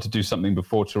started to do something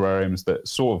before terrariums that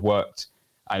sort of worked,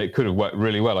 and it could have worked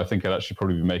really well. I think I'd actually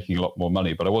probably be making a lot more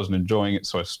money, but I wasn't enjoying it,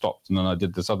 so I stopped, and then I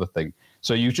did this other thing.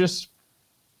 So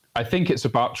I think it's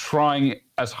about trying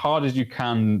as hard as you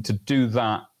can to do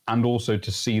that, and also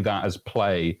to see that as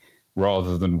play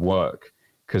rather than work.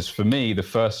 Because for me, the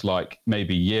first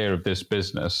maybe year of this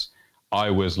business, I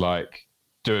was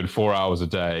doing 4 hours a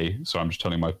day. So I'm just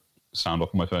turning my sound off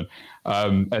on my phone,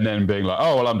 and then being like,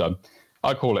 oh, well, I'm done.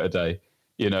 I call it a day.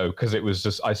 Because it was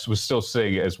just, I was still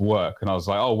seeing it as work. And I was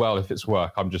like, oh, well, if it's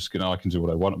work, I can do what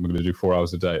I want. I'm going to do 4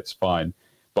 hours a day. It's fine.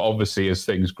 But obviously, as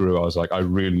things grew, I was like, I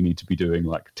really need to be doing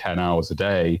 10 hours a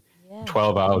day,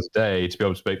 12 hours a day to be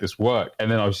able to make this work.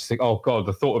 And then I was just thinking, oh, God,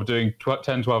 the thought of doing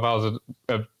 10, 12 hours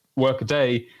of work a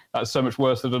day, that's so much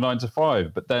worse than a 9 to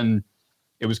 5. But then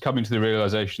it was coming to the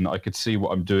realization that I could see what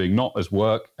I'm doing not as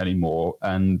work anymore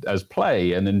and as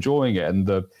play and enjoying it, and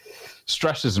the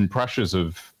stresses and pressures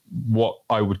of what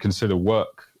I would consider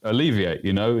work alleviate,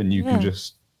 and you can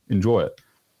just enjoy it.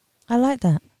 I like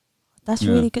that. That's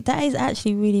really good. That is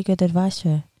actually really good advice,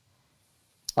 Joe.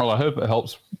 Oh, I hope it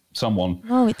helps someone.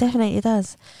 Oh, it definitely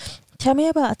does. Tell me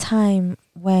about a time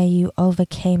where you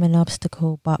overcame an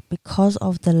obstacle, but because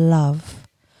of the love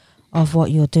of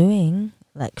what you're doing,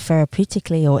 like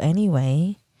therapeutically or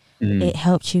anyway, it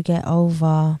helped you get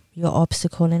over your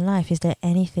obstacle in life. Is there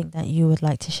anything that you would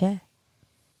like to share?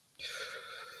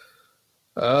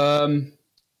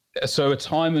 So a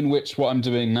time in which what I'm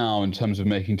doing now in terms of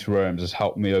making terrariums has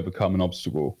helped me overcome an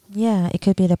obstacle. Yeah, it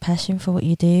could be the passion for what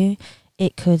you do.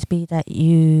 It could be that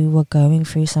you were going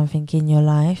through something in your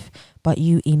life, but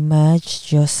you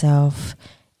immersed yourself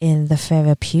in the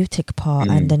therapeutic part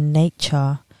and the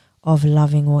nature of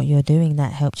loving what you're doing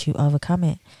that helped you overcome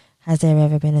it. Has there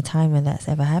ever been a time when that's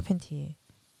ever happened to you?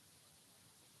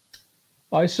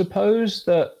 I suppose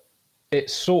that it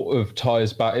sort of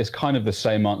ties back. It's kind of the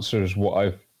same answer as what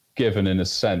I've given, in a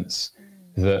sense,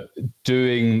 that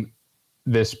doing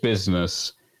this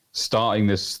business, starting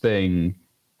this thing,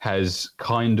 has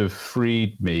kind of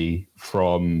freed me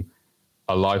from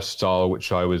a lifestyle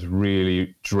which I was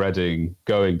really dreading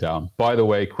going down. By the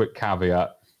way, quick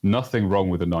caveat, nothing wrong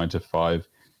with a 9 to 5,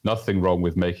 nothing wrong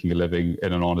with making a living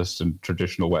in an honest and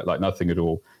traditional way, nothing at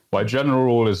all. My general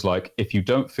rule is if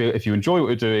you enjoy what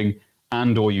you're doing,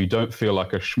 and or you don't feel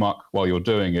like a schmuck while you're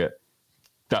doing it,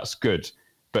 that's good.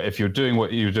 But if you're doing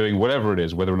what you're doing, whatever it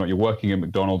is, whether or not you're working at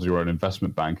McDonald's or you're an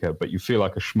investment banker, but you feel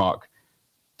like a schmuck,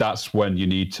 that's when you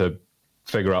need to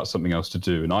figure out something else to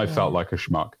do. And I felt like a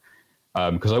schmuck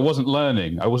because I wasn't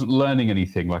learning. I wasn't learning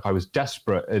anything. I was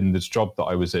desperate in this job that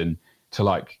I was in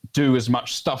to do as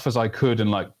much stuff as I could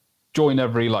and join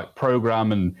every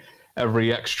program and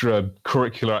every extra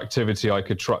curricular activity I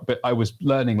could try. But I was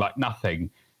learning nothing.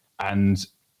 And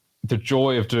the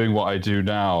joy of doing what I do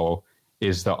now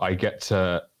is that I get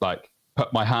to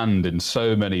put my hand in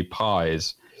so many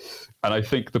pies. And I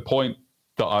think the point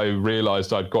that I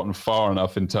realized I'd gotten far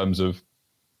enough in terms of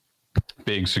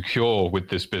being secure with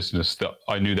this business that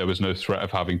I knew there was no threat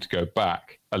of having to go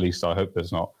back. At least I hope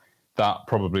there's not. That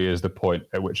probably is the point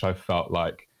at which I felt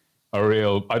like a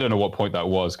real, I don't know what point that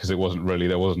was, because there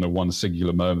wasn't a one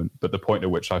singular moment, but the point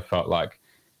at which I felt like,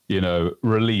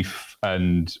 relief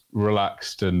and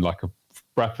relaxed and like a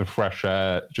breath of fresh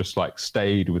air just like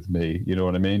stayed with me. You know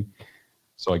what I mean?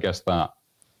 So I guess that.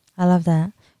 I love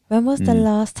that. When was the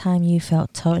last time you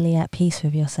felt totally at peace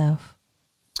with yourself?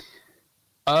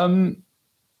 Now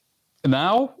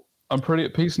I'm pretty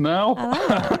at peace now. I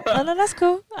like that. No, that's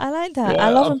cool. I like that. Yeah, I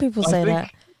love when people say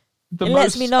that. It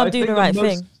lets me know I'm doing the right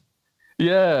thing.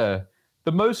 Yeah.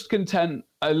 The most content,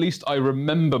 at least I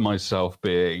remember myself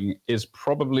being, is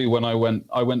probably when I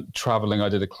went traveling. I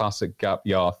did a classic gap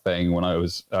year thing when I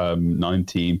was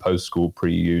 19, post-school,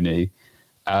 pre-uni.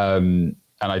 And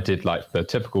I did like the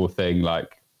typical thing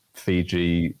like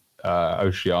Fiji,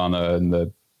 Oceania, and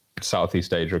the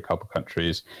Southeast Asia, a couple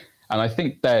countries. And I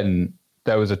think then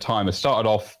there was a time I started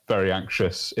off very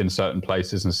anxious in certain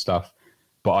places and stuff,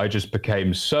 but I just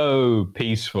became so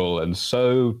peaceful and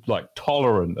so like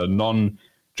tolerant and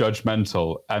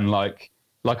non-judgmental. And like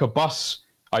a bus,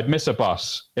 I'd miss a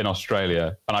bus in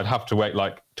Australia and I'd have to wait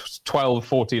like 12,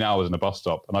 14 hours in a bus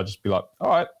stop. And I'd just be like, all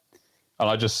right. And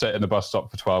I'd just sit in the bus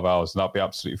stop for 12 hours and that'd be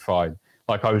absolutely fine.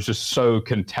 Like I was just so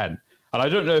content. And I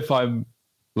don't know if I'm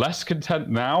less content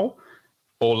now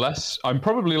or less. I'm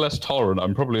probably less tolerant.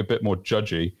 I'm probably a bit more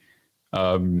judgy,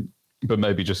 but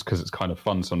maybe just because it's kind of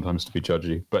fun sometimes to be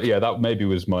judgy. But yeah, that maybe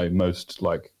was my most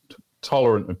like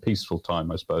tolerant and peaceful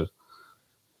time, I suppose.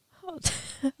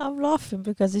 I'm laughing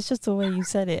because it's just the way you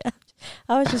said it.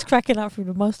 I was just cracking up through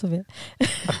the most of it.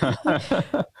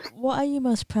 What are you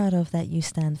most proud of that you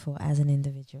stand for as an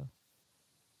individual?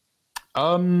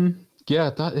 Yeah,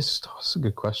 that's a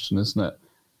good question, isn't it?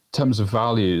 In terms of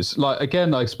values, like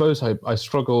again, I suppose I'd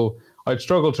struggle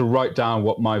to write down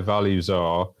what my values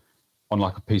are on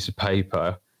like a piece of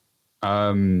paper.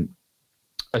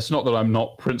 It's not that I'm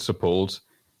not principled,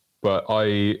 but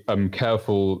I am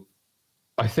careful.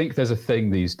 I think there's a thing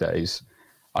these days,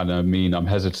 and I mean, I'm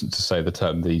hesitant to say the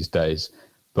term these days,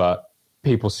 but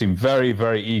people seem very,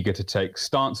 very eager to take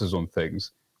stances on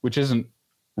things, which isn't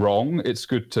wrong. It's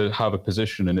good to have a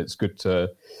position and it's good to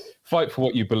fight for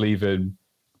what you believe in.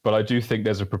 But I do think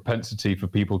there's a propensity for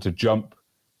people to jump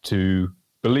to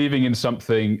believing in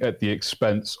something at the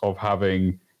expense of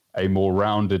having a more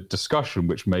rounded discussion,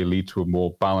 which may lead to a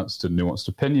more balanced and nuanced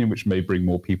opinion, which may bring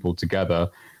more people together.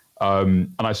 And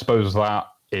I suppose that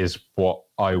is what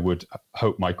I would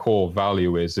hope my core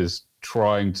value is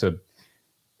trying to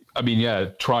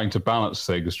balance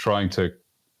things, trying to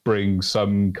bring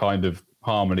some kind of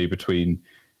harmony between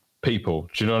people.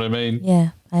 Do you know what I mean? Yeah,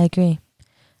 I agree.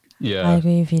 Yeah. I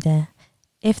agree with you there.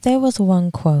 If there was one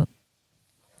quote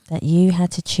that you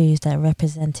had to choose that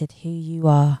represented who you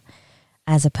are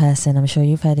as a person, I'm sure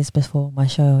you've heard this before on my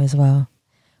show as well.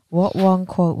 What one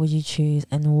quote would you choose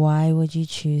and why would you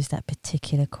choose that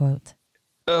particular quote?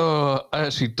 Oh, I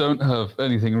actually don't have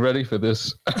anything ready for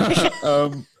this.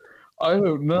 I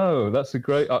don't know. That's a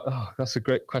great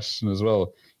question as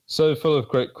well. So full of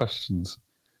great questions.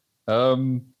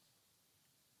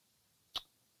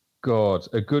 God,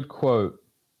 a good quote.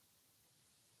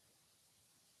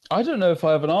 I don't know if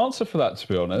I have an answer for that, to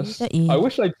be honest. I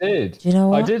wish I did. Do you know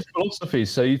what? I did philosophy,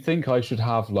 so you'd think I should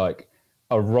have like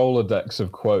a Rolodex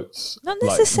of quotes. Not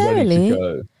necessarily. Like, ready to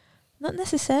go. Not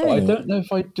necessarily. But I don't know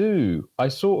if I do. I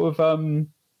sort of I'm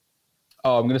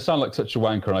going to sound like such a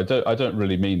wanker, and I don't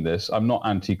really mean this. I'm not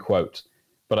anti-quote,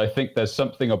 but I think there's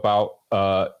something about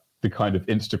the kind of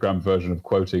Instagram version of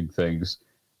quoting things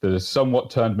that has somewhat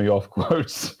turned me off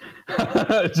quotes.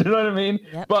 Do you know what I mean?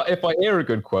 Yep. But if I hear a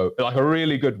good quote, like a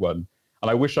really good one,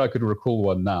 and I wish I could recall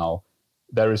one now,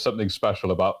 there is something special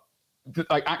about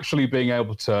like actually being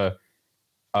able to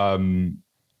like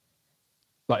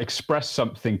express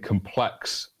something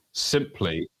complex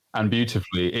simply and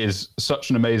beautifully is such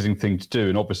an amazing thing to do.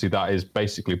 And obviously that is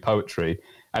basically poetry.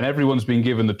 And everyone's been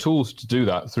given the tools to do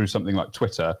that through something like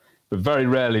Twitter, but very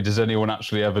rarely does anyone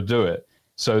actually ever do it.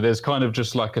 So there's kind of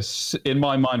just like in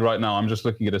my mind right now, I'm just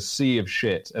looking at a sea of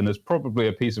shit and there's probably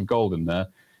a piece of gold in there,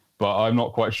 but I'm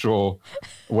not quite sure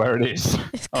where it is.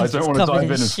 I don't want to dive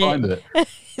in and find it.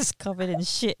 It's covered in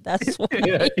shit. That's what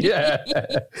yeah.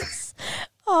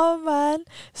 Oh man.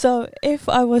 So if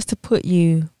I was to put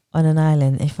you on an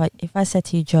island, if I said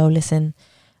to you, Joe, listen,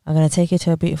 I'm going to take you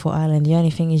to a beautiful island. The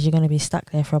only thing is you're going to be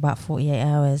stuck there for about 48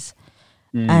 hours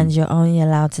and you're only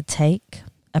allowed to take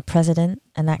a president,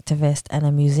 an activist, and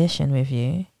a musician with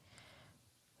you.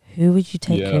 Who would you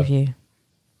take with you?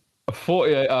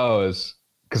 48 hours.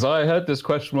 because I heard this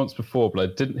question once before, but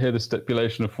I didn't hear the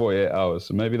stipulation of 48 hours.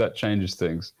 So maybe that changes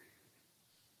things.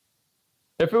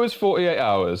 If it was 48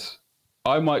 hours,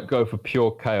 I might go for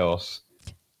pure chaos,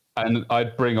 and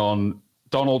I'd bring on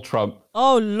Donald Trump.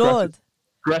 Oh, Lord.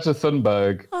 Greta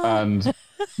Thunberg and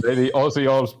maybe Ozzy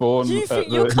Osbourne. Do you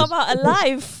think you'll come out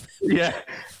alive? Yeah.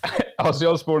 Ozzy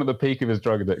Osbourne at the peak of his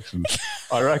drug addiction.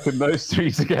 I reckon those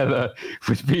three together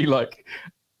would be like,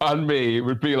 and me,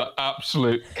 would be like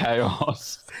absolute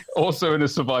chaos. Also in a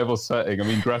survival setting. I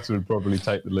mean, Greta would probably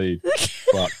take the lead,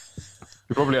 but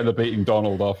you'd probably end up beating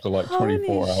Donald after like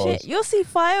 24 hours. Shit. You'll see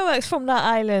fireworks from that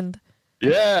island.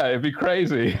 Yeah, it'd be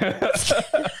crazy. I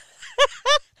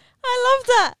love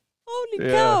that. Holy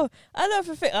cow. I don't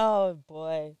think, oh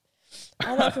boy.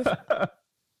 I don't think,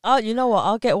 oh, you know what?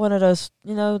 I'll get one of those,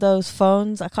 those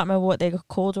phones. I can't remember what they're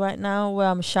called right now, where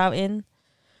I'm shouting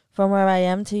from where I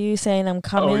am to you saying I'm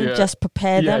coming. Oh, yeah. Just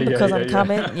prepare them because I'm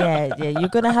coming. Yeah. You're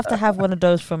going to have one of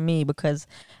those from me because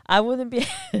I wouldn't be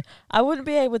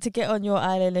able to get on your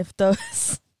island if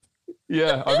those.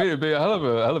 Yeah, I mean, it'd be a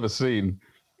hell of a scene.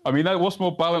 I mean, what's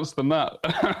more balanced than that?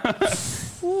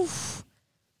 Oof.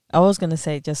 I was going to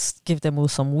say just give them all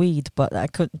some weed, but I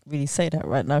couldn't really say that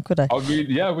right now, could I? I mean,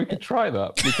 yeah, we could try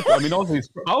that.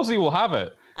 Aussie will have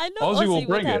it. I know Aussie will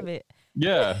bring have it.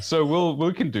 Yeah, so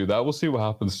we can do that. We'll see what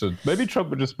happens. Maybe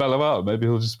Trump would just spell him out. Maybe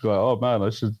he'll just be like, oh man, I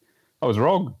was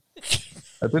wrong.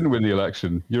 I didn't win the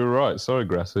election. You were right. Sorry,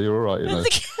 Greta, you were right. It'll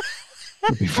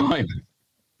be fine.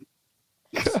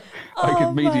 I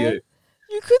could mediate. Man.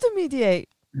 You could mediate.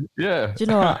 Yeah. Do you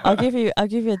know what? I'll give you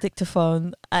a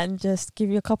dictaphone and just give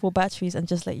you a couple batteries and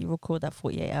just let you record that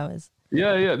 48 hours.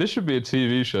 Yeah. This should be a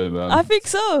TV show, man. I think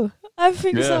so.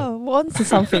 We're onto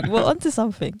something.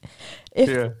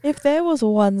 If there was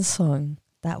one song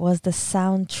that was the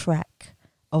soundtrack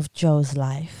of Joe's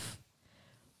life,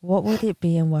 what would it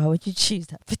be and why would you choose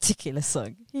that particular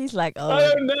song? He's like, oh, I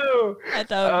don't know. I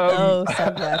don't know,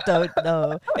 Sandra. I don't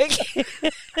know.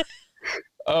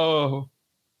 Oh.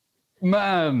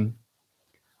 Man,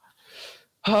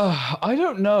 I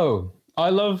don't know.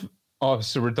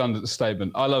 It's a redundant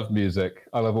statement. I love music.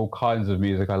 I love all kinds of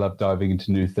music. I love diving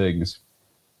into new things.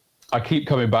 I keep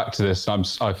coming back to this. I'm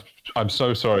so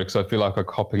sorry because I feel like I'm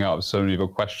copping out of so many of your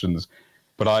questions.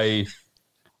 But I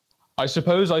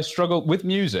suppose I struggle with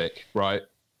music, right?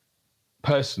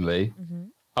 Personally. Mm-hmm.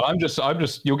 I'm just,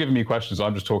 you're giving me questions.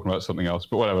 I'm just talking about something else,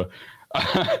 but whatever.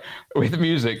 With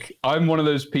music, I'm one of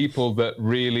those people that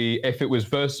really, if it was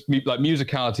like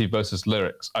musicality versus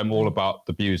lyrics, I'm all about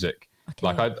the music. Okay.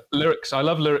 Like I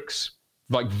love lyrics,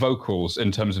 like vocals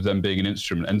in terms of them being an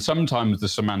instrument, and sometimes the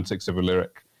semantics of a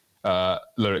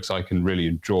lyrics I can really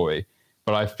enjoy.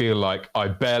 But I feel like I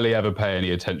barely ever pay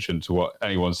any attention to what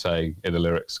anyone's saying in the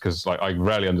lyrics because like I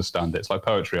rarely understand it. It's like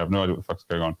poetry. I have no idea what the fuck's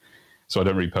going on, so I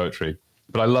don't read poetry.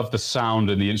 But I love the sound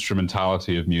and the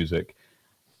instrumentality of music.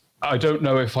 I don't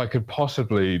know if I could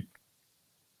possibly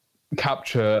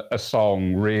capture a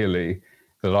song really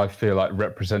that I feel like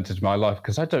represented my life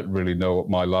because I don't really know what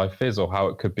my life is or how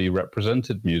it could be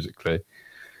represented musically.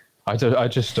 I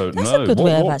just don't know. That's a good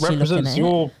way of actually looking at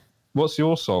it. What's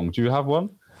your song? Do you have one?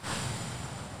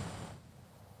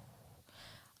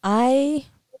 I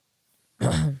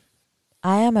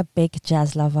am a big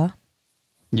jazz lover.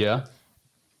 Yeah.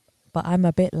 But I'm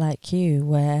a bit like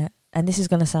you and this is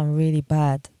going to sound really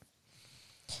bad,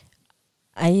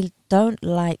 I don't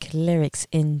like lyrics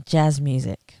in jazz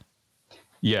music.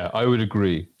 Yeah, I would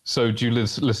agree. So do you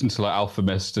listen to like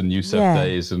Alchemist and Yusef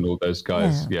Days and all those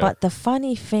guys? Yeah. But the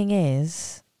funny thing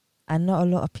is, and not a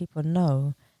lot of people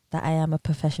know, that I am a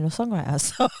professional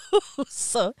songwriter.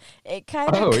 So it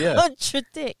kind of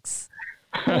contradicts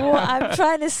what I'm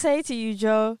trying to say to you,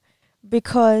 Joe.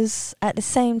 Because at the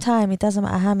same time, it doesn't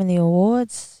matter how many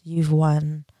awards you've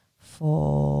won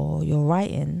for your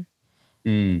writing.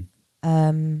 You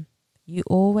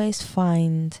always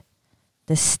find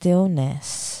the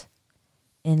stillness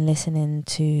in listening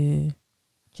to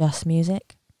just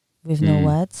music with no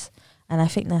words. And I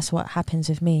think that's what happens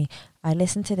with me. I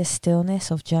listen to the stillness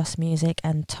of just music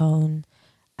and tone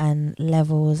and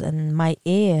levels, and my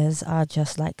ears are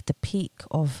just like the peak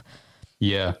of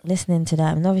listening to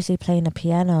that. And obviously playing the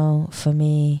piano for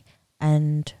me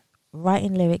and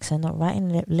writing lyrics and not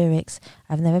writing lyrics.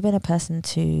 I've never been a person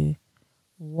to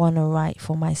want to write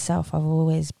for myself. I've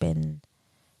always been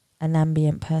an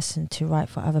ambient person to write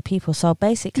for other people. So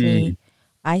basically,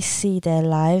 I see their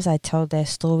lives, I tell their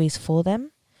stories for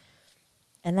them.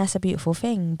 And that's a beautiful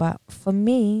thing. But for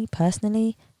me,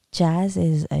 personally, jazz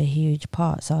is a huge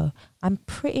part. So I'm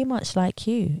pretty much like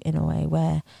you in a way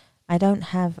where I don't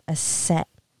have a set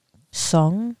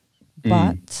song,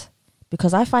 but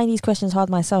because I find these questions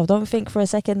hard myself. Don't think for a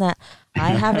second that I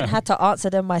haven't had to answer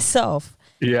them myself.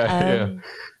 Yeah.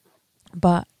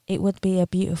 But it would be a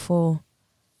beautiful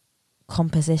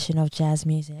composition of jazz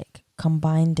music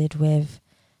combined with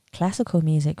classical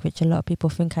music, which a lot of people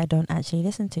think I don't actually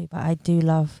listen to, but I do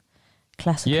love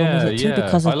classical music too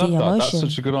because of I love the that. emotion.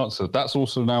 That's such a good answer. That's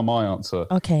also now my answer.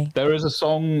 Okay. There is a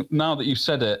song, now that you've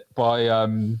said it, by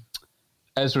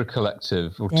Ezra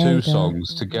Collective, or There you two go.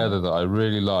 songs together that I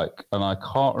really like, and I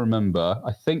can't remember.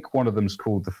 I think one of them's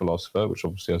called The Philosopher, which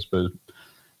obviously I suppose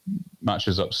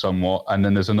matches up somewhat, and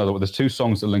then there's another. There's two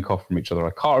songs that link off from each other.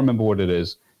 I can't remember what it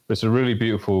is, but it's a really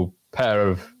beautiful pair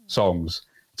of songs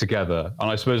together.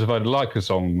 And I suppose if I'd like a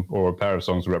song or a pair of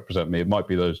songs to represent me, it might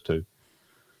be those two.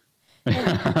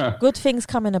 Good things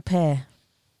come in a pair.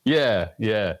 Yeah.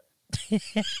 I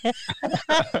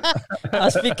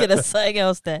was thinking of something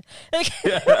else there.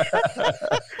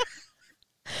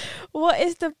 What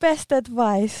is the best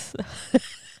advice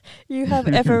you have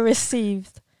ever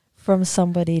received from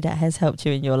somebody that has helped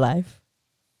you in your life?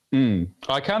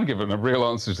 I can give a real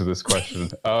answer to this question.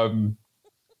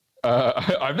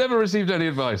 I've never received any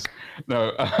advice.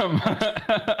 No.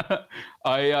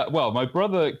 Well, my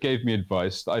brother gave me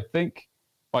advice that I think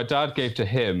my dad gave to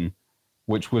him,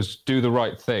 which was do the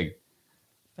right thing.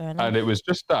 Fair enough. And it was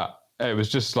just that. It was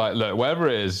just like, look, whatever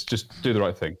it is, just do the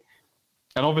right thing.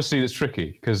 And obviously it's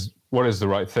tricky because what is the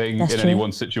right thing That's in true. any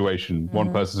one situation?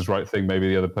 One person's right thing, maybe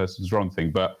the other person's wrong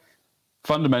thing. But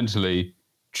fundamentally,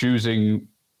 choosing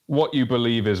what you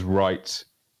believe is right.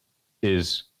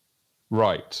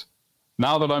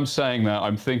 Now that I'm saying that,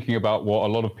 I'm thinking about what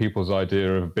a lot of people's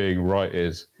idea of being right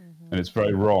is, and it's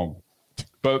very wrong.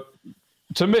 But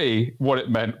to me, what it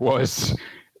meant was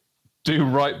do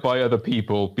right by other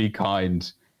people, be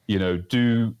kind,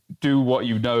 do what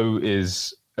you know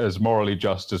is as morally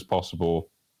just as possible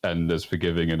and as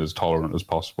forgiving and as tolerant as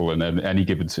possible in any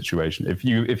given situation. If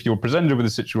you're presented with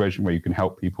a situation where you can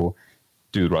help people,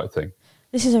 do the right thing.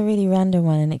 This is a really random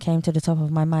one and it came to the top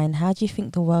of my mind. How do you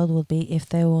think the world would be if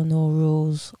there were no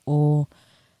rules or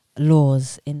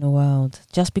laws in the world?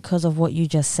 Just because of what you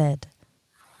just said.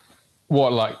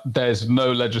 What, like there's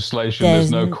no legislation, there's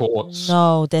no courts?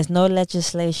 No, there's no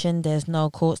legislation, there's no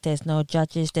courts, there's no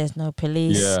judges, there's no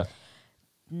police. Yeah.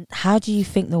 How do you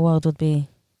think the world would be?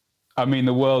 I mean,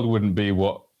 the world wouldn't be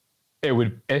what it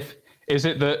would. Is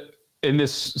it that in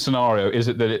this scenario, is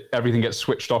it that everything gets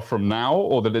switched off from now,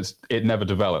 or that it never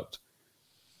developed?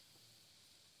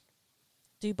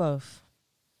 Do both.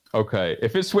 Okay,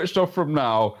 if it's switched off from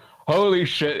now, holy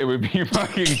shit, it would be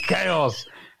fucking chaos.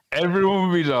 Everyone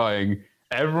would be dying.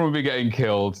 Everyone would be getting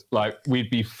killed. Like, we'd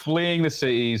be fleeing the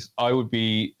cities. I would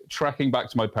be trekking back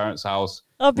to my parents' house,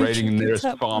 raiding the nearest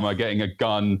farmer, getting a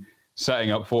gun,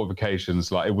 setting up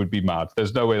fortifications. Like, it would be mad.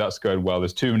 There's no way that's going well.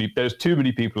 There's too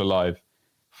many people alive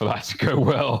for that to go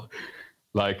well.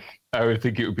 Like, I would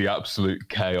think it would be absolute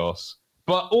chaos.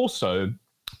 But also,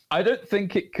 I don't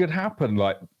think it could happen.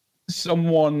 Like,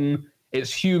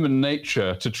 it's human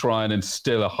nature to try and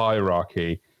instill a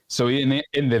hierarchy. So in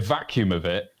the vacuum of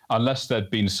it, unless there'd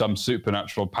been some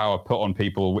supernatural power put on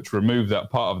people which removed that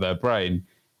part of their brain,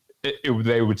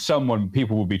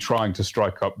 people would be trying to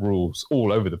strike up rules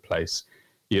all over the place,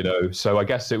 So I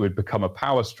guess it would become a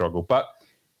power struggle. But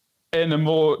I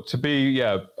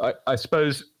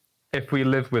suppose if we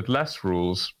live with less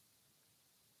rules,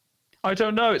 I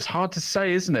don't know. It's hard to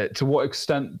say, isn't it? To what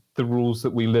extent the rules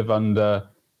that we live under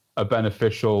are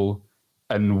beneficial,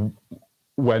 and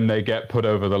when they get put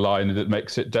over the line, it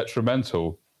makes it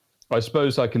detrimental. I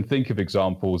suppose I can think of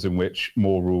examples in which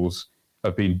more rules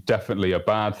have been definitely a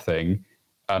bad thing,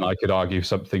 and I could argue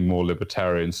something more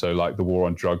libertarian. So like the war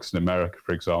on drugs in America,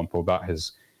 for example, that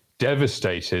has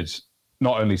devastated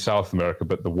not only South America,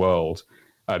 but the world.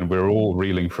 And we're all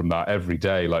reeling from that every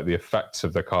day. Like the effects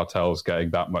of the cartels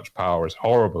getting that much power is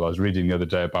horrible. I was reading the other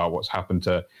day about what's happened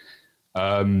to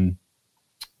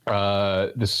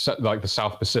the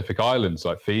South Pacific islands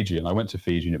like Fiji, and I went to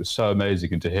Fiji and it was so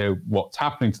amazing, and to hear what's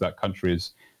happening to that country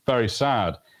is very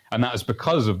sad. And that is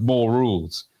because of more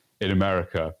rules in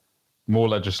America, more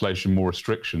legislation, more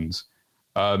restrictions.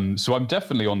 So I'm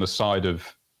definitely on the side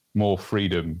of more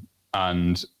freedom,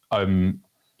 and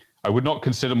I would not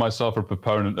consider myself a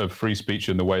proponent of free speech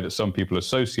in the way that some people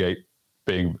associate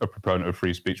being a proponent of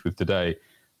free speech with today.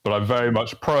 But I'm very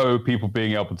much pro people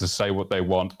being able to say what they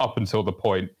want up until the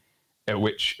point at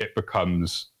which it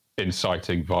becomes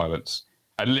inciting violence.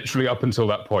 And literally up until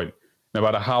that point, no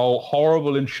matter how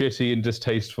horrible and shitty and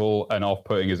distasteful and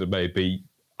off-putting as it may be,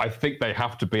 I think they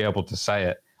have to be able to say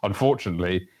it.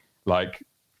 Unfortunately, like,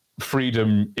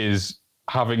 freedom is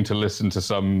having to listen to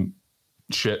some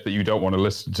shit that you don't want to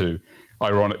listen to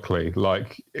ironically.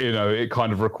 Like, it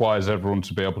kind of requires everyone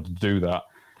to be able to do that.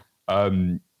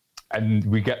 And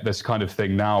we get this kind of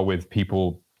thing now with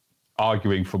people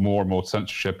arguing for more and more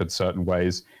censorship in certain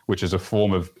ways, which is a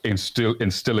form of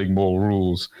instilling more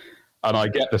rules. And I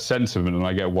get the sentiment, and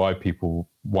I get why people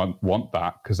want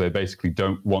that, because they basically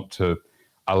don't want to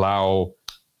allow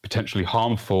potentially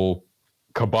harmful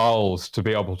cabals to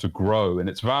be able to grow, and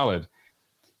it's valid.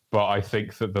 But I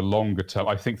think that the longer term,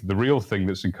 I think that the real thing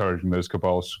that's encouraging those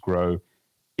cabals to grow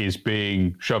is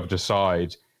being shoved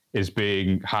aside,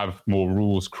 have more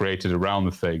rules created around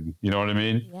the thing. You know what I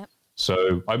mean? Yep.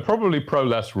 So I'm probably pro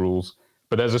less rules,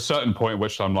 but there's a certain point at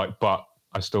which I'm like, but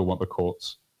I still want the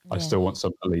courts. I still want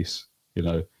some police.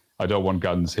 I don't want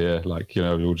guns here. Like,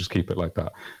 we'll just keep it like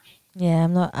that. Yeah,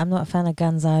 I'm not a fan of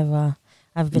guns either.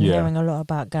 I've been hearing a lot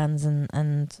about guns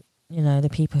and the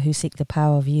people who seek the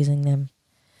power of using them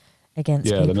against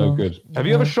people. Yeah, they're no good. Have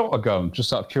you ever shot a gun,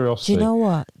 just out of curiosity? Do you know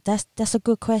what? That's a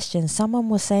good question. Someone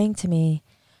was saying to me,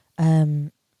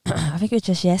 I think it was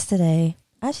just yesterday.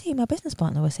 Actually, my business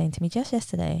partner was saying to me just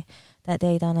yesterday that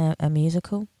they done a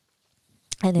musical.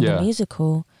 And in the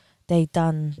musical,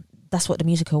 that's what the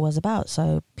musical was about.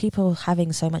 So people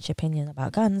having so much opinion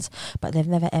about guns, but they've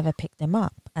never ever picked them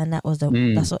up. And that was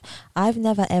that's what I've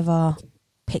never ever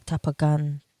picked up a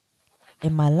gun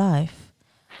in my life,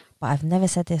 but I've never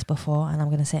said this before, and I'm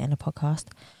going to say it in a podcast.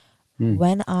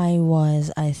 When I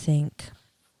was, I think,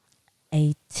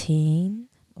 18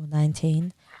 or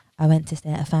 19, I went to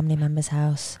stay at a family member's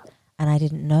house, and I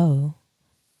didn't know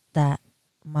that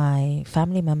my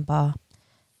family member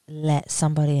let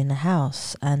somebody in the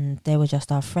house, and they were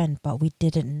just our friend, but we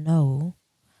didn't know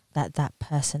that that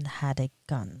person had a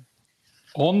gun.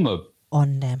 On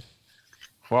them.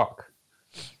 Fuck.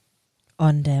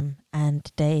 On them, and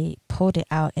they pulled it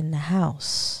out in the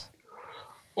house.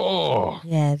 Oh.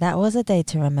 Yeah, that was a day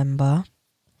to remember.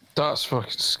 That's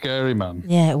fucking scary, man.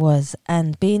 Yeah, it was.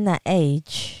 And being that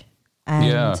age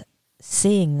and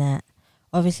seeing that,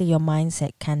 obviously your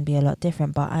mindset can be a lot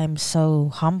different, but I'm so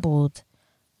humbled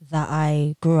that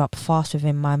I grew up fast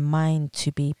within my mind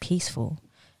to be peaceful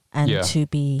and to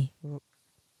be,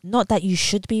 not that you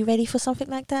should be ready for something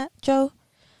like that, Joe,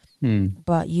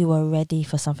 but you were ready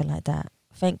for something like that.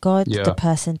 Thank God the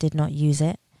person did not use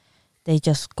it. They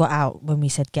just got out when we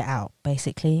said get out,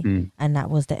 basically. And that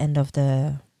was the end of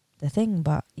the thing.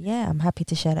 But yeah, I'm happy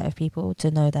to share that with people, to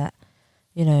know that,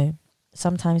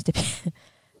 sometimes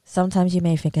sometimes you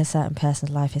may think a certain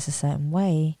person's life is a certain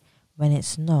way when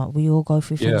it's not. We all go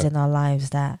through things in our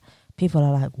lives that people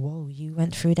are like, whoa, you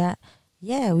went through that?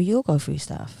 Yeah, we all go through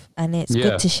stuff. And it's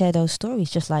good to share those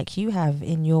stories, just like you have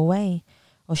in your way,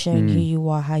 or sharing who you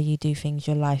are, how you do things,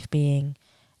 your life being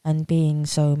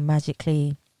so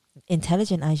magically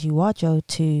intelligent as you are, Joe,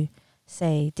 to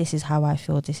say, this is how I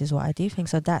feel, this is what I do think.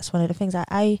 So that's one of the things that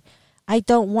I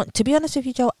don't want, to be honest with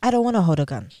you, Joe, I don't want to hold a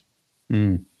gun.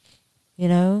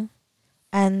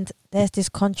 And there's this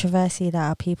controversy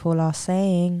that people are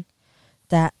saying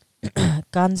that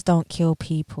guns don't kill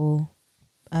people.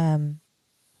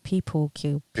 People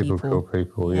kill people. People kill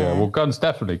people, yeah. Well, guns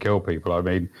definitely kill people. I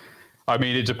mean,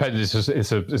 it depends.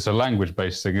 It's a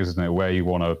language-based thing, isn't it? Where you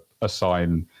want to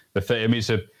assign the thing. I mean,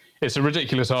 it's a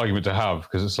ridiculous argument to have,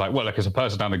 because it's like, well, like, it's a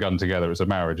person and a gun together. It's a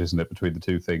marriage, isn't it, between the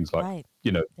two things? Like,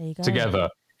 together.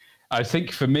 I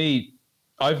think for me,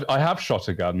 I have shot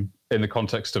a gun in the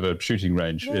context of a shooting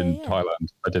range in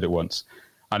Thailand. I did it once,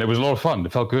 and it was a lot of fun.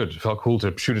 It felt good. It felt cool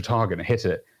to shoot a target and hit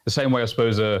it. The same way, I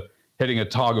suppose, hitting a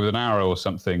target with an arrow or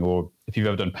something, or if you've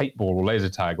ever done paintball or laser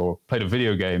tag or played a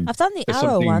video game. I've done the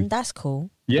arrow one. That's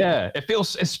cool. Yeah,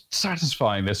 it's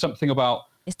satisfying. There's something about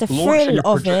it's the thrill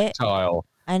of it,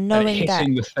 and knowing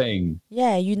hitting the thing.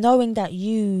 Yeah, knowing that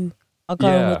you are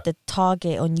going with the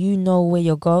target and you know where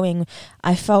you're going.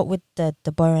 I felt with the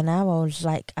bow and arrows,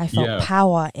 like I felt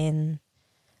power in,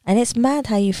 and it's mad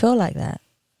how you feel like that.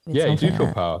 Yeah, you do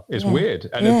feel power. It's weird,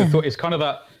 and it's kind of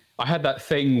that. I had that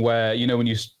thing where, when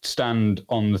you stand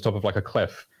on the top of like a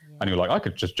cliff and you're like, I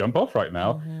could just jump off right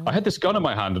now. I had this gun in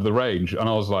my hand at the range, and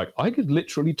I was like, I could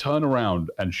literally turn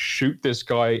around and shoot this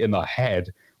guy in the head.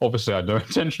 Obviously, I had no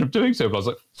intention of doing so, but I was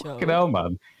like, fucking hell,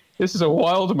 man. This is a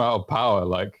wild amount of power.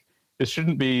 Like, this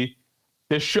shouldn't be...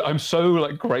 I'm so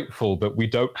like grateful that we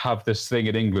don't have this thing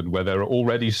in England where there are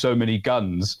already so many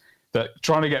guns that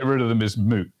trying to get rid of them is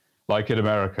moot, like in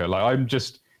America. Like,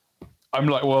 I'm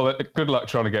like, well, good luck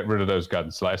trying to get rid of those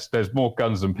guns. Like, there's more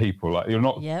guns than people. Like, you're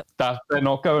not they're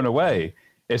not going away.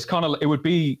 It's kind of, it would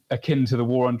be akin to the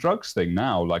war on drugs thing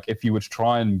now. Like, if you were to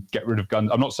try and get rid of guns,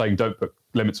 I'm not saying don't put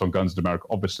limits on guns in America.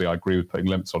 Obviously, I agree with putting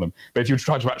limits on them. But if you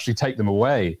try to actually take them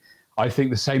away, I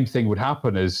think the same thing would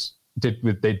happen. Is did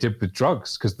with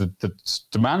drugs, because the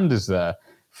demand is there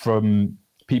from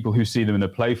people who see them in a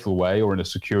playful way or in a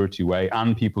security way,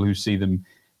 and people who see them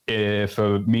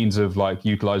for means of like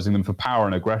utilizing them for power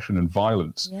and aggression and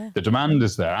violence. Yeah. The demand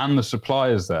is there and the supply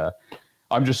is there.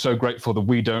 I'm just so grateful that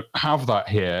we don't have that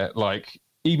here. Like,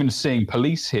 even seeing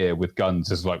police here with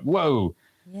guns is like, whoa.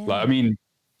 Yeah. Like,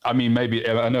 I mean, maybe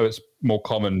I know it's more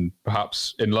common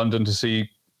perhaps in London to see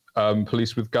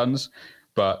police with guns,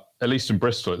 but at least in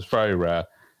Bristol, it's very rare.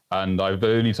 And the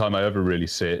only time I ever really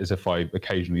see it is if I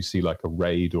occasionally see like a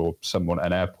raid or someone at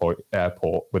an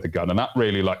airport with a gun. And that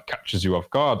really like catches you off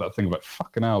guard. That thing about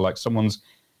fucking hell, like someone's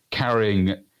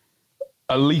carrying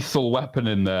a lethal weapon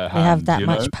in their hand. They have that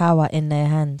much power in their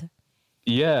hand.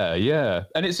 Yeah, yeah.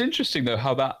 And it's interesting though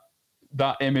how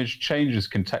that image changes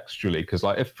contextually. Because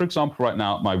like if, for example, right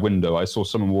now at my window, I saw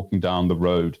someone walking down the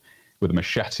road with a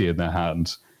machete in their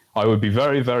hands, I would be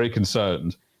very, very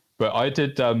concerned. But I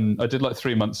did like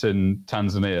 3 months in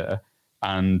Tanzania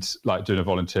and like doing a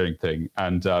volunteering thing.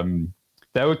 And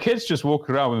there were kids just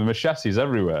walking around with machetes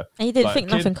everywhere. And you didn't like, think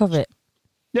nothing of it?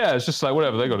 Yeah, it's just like,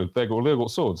 whatever, they got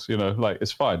swords, you know, like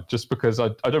it's fine. Just because I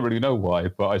don't really know why,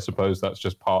 but I suppose that's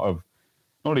just part of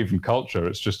not even culture.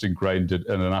 It's just ingrained in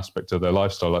an aspect of their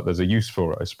lifestyle. Like there's a use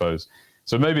for it, I suppose.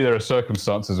 So maybe there are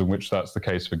circumstances in which that's the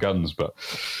case for guns, but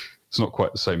it's not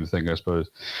quite the same thing, I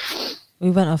suppose. We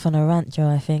went off on a rant, Joe,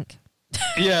 I think.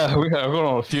 Yeah, I've gone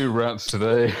on a few rants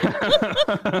today.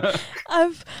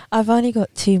 I've only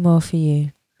got 2 more for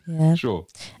you. Yeah. Sure.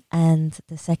 And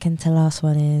the second to last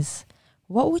one is,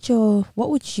 what would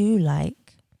you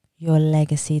like your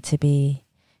legacy to be?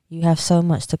 You have so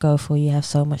much to go for, you have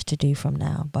so much to do from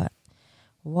now, but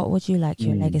what would you like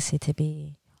your legacy to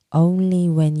be? Only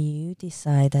when you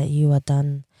decide that you are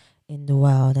done in the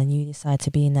world and you decide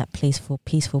to be in that peaceful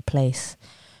place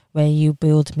where you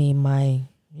build me my,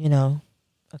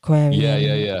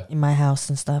 aquarium in my house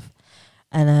and stuff,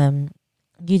 and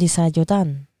you decide you're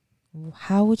done.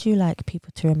 How would you like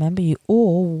people to remember you,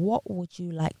 or what would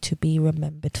you like to be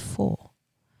remembered for?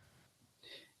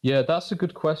 Yeah, that's a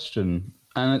good question.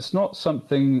 And it's not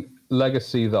something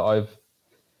legacy that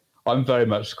I'm very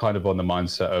much kind of on the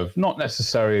mindset of not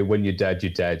necessarily when you're dead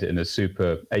in a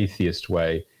super atheist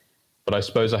way, but I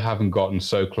suppose I haven't gotten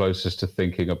so close as to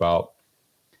thinking about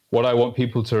what I want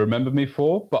people to remember me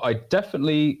for. But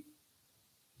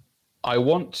I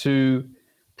want to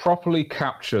properly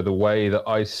capture the way that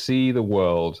I see the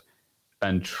world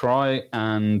and try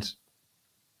and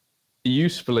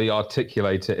usefully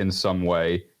articulate it in some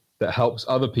way that helps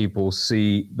other people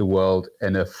see the world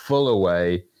in a fuller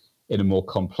way, in a more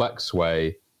complex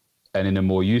way, and in a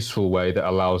more useful way that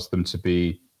allows them to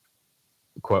be,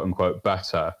 quote unquote,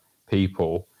 better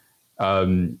people.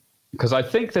 Because I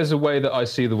think there's a way that I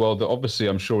see the world that obviously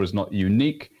I'm sure is not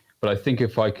unique, but I think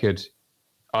if I could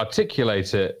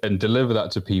articulate it and deliver that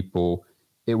to people,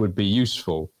 it would be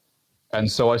useful. And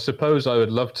so I suppose I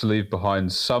would love to leave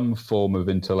behind some form of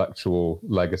intellectual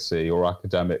legacy or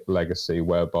academic legacy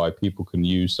whereby people can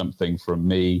use something from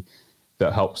me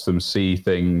that helps them see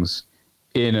things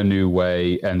in a new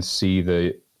way and see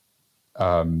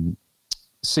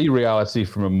reality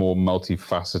from a more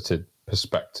multifaceted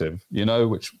perspective,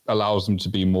 which allows them to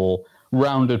be more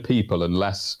rounded people and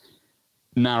less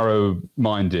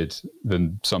narrow-minded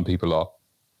than some people are.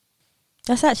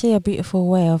 That's actually a beautiful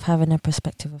way of having a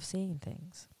perspective of seeing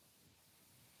things.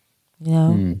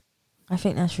 I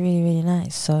think that's really, really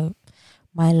nice. So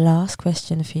my last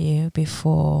question for you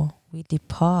before we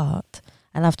depart,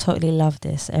 and I've totally loved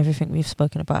this, everything we've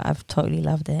spoken about, I've totally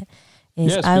loved it.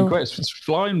 It's been great. It's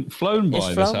flown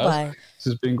by. This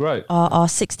has been great. Our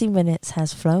 60 minutes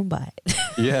has flown by.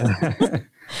 Yeah.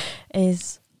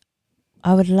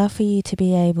 I would love for you to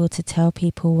be able to tell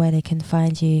people where they can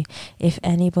find you. If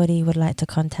anybody would like to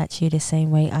contact you the same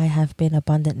way I have been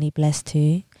abundantly blessed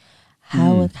to,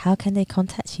 how can they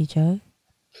contact you, Joe?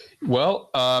 Well,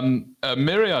 a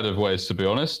myriad of ways, to be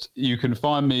honest. You can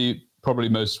find me probably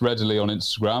most readily on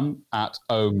Instagram at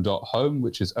ohm.home,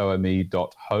 which is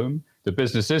ome.home. The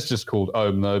business is just called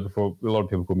Ohm, though. Before, a lot of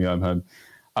people call me Ohm Home.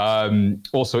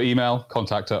 Also email,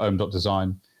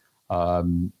 contact@ohm.design.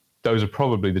 Those are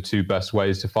probably the 2 best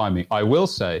ways to find me. I will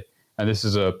say, and this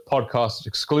is a podcast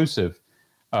exclusive,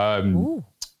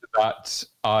 that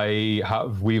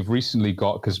we've recently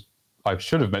got, because I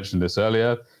should have mentioned this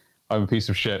earlier, I'm a piece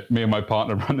of shit. Me and my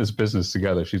partner run this business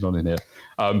together. She's not in here.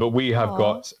 But we have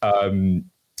got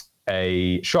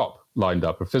a shop lined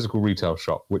up, a physical retail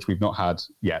shop, which we've not had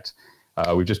yet.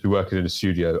 We've just been working in a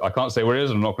studio. I can't say where it is.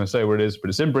 I'm not going to say where it is,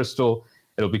 but it's in Bristol.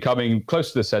 It'll be coming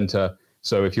close to the centre.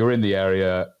 So if you're in the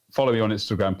area, follow me on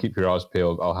Instagram. Keep your eyes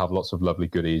peeled. I'll have lots of lovely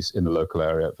goodies in the local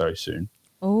area very soon.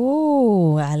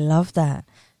 Oh, I love that.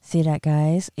 See that,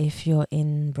 guys? If you're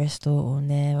in Bristol or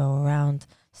near or around,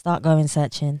 start going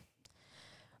searching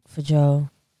for Joe.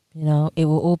 You know, it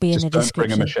will all be Just in the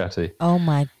description. Don't bring a machete. Oh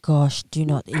my gosh, do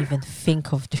not even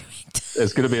think of doing that.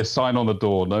 There's going to be a sign on the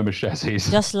door, no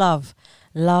machetes. Just love,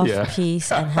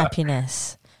 peace and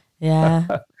happiness. Yeah,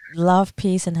 love,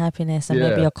 peace and happiness, and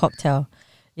maybe a cocktail.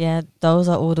 Yeah, those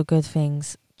are all the good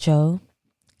things, Joe.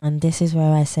 And this is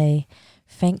where I say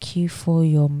thank you for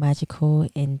your magical,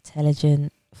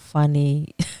 intelligent,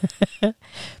 funny,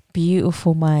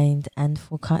 beautiful mind, and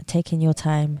for taking your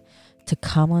time to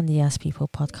come on the As People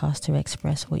podcast to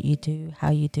express what you do, how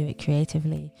you do it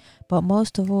creatively, but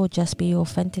most of all, just be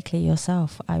authentically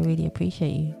yourself. I really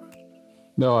appreciate you.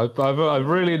 No, I've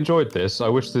really enjoyed this. I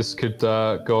wish this could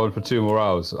go on for 2 more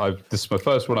hours. This is my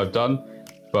first one I've done,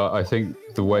 but I think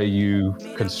the way you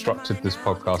constructed this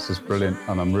podcast is brilliant,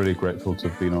 and I'm really grateful to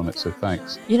have been on it. So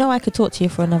thanks. You know, I could talk to you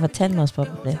for another 10 months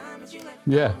probably.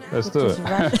 Yeah, let's do it.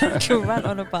 Rant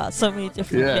on about so many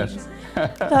different things.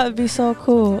 That would be so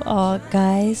cool. Oh,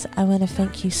 guys, I want to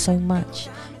thank you so much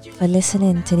for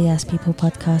listening to the As People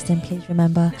podcast, and please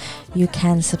remember you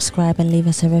can subscribe and leave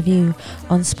us a review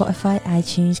on Spotify,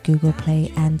 iTunes, Google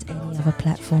Play and any other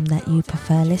platform that you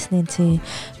prefer listening to.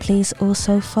 Please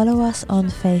also follow us on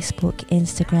Facebook,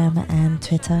 Instagram and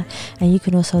Twitter, and you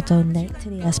can also donate to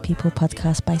the As People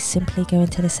podcast by simply going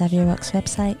to the Saviour Rocks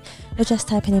website or just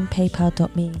typing in paypal.me/Us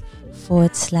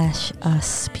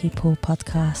People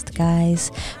podcast.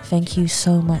 Guys, thank you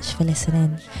so much for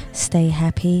listening. Stay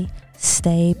happy,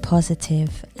 stay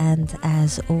positive, and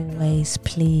as always,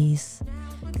 please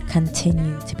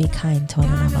continue to be kind to one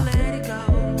another.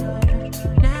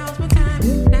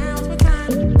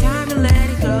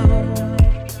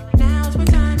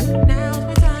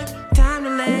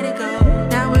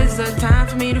 Time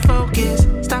for me to focus.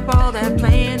 Stop all that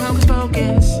playing hocus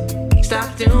pocus.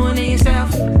 Stop doing it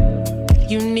yourself.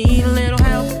 You need a little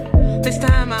help. This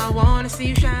time I want to see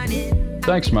you shining.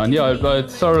 Thanks, man. Yeah, I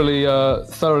thoroughly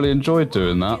enjoyed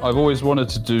doing that. I've always wanted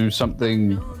to do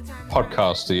something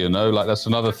podcasty, you know, like that's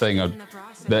another thing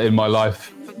that in my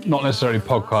life, not necessarily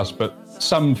podcast, but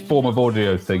some form of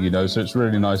audio thing, you know, so it's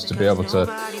really nice to be able to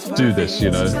do this, you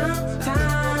know.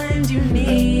 Sometimes you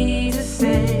need to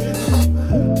say,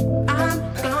 I'm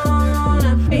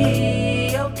gonna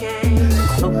be okay.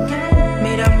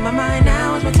 Made up my mind,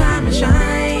 now is my time to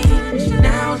shine.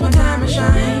 Now is my time to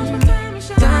shine.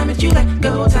 Time that you let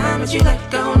go, time that you let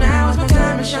go. Now is my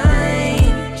time to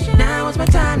shine. Now is my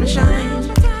time to shine.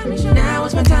 Now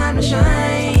is my time to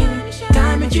shine.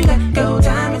 Time that you let go,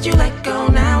 time that you let go.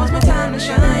 Now is my time to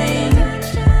shine.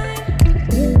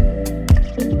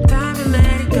 Time to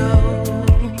let it go.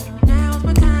 Now is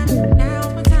my time. Now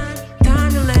is my time.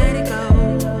 Time to let it go.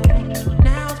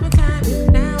 Now is my time.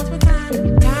 Now is my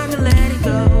time. Time to let it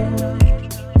go.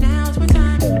 Now is my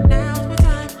time. Now is my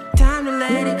time. Time to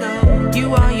let it go.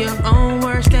 You are your own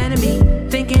worst enemy.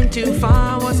 Thinking too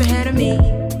far, what's ahead of me?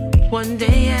 One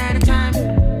day at a time.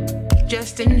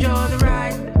 Just enjoy the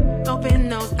ride. Open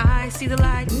those eyes, see the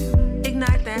light.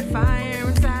 Ignite that fire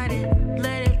inside it.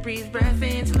 Let it breathe breath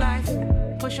into life.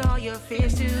 Push all your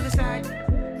fears to the side.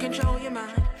 Control your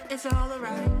mind, it's all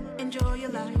alright. Enjoy your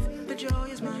life, the joy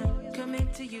is mine.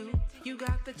 Commit to you, you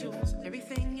got the tools.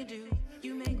 Everything you do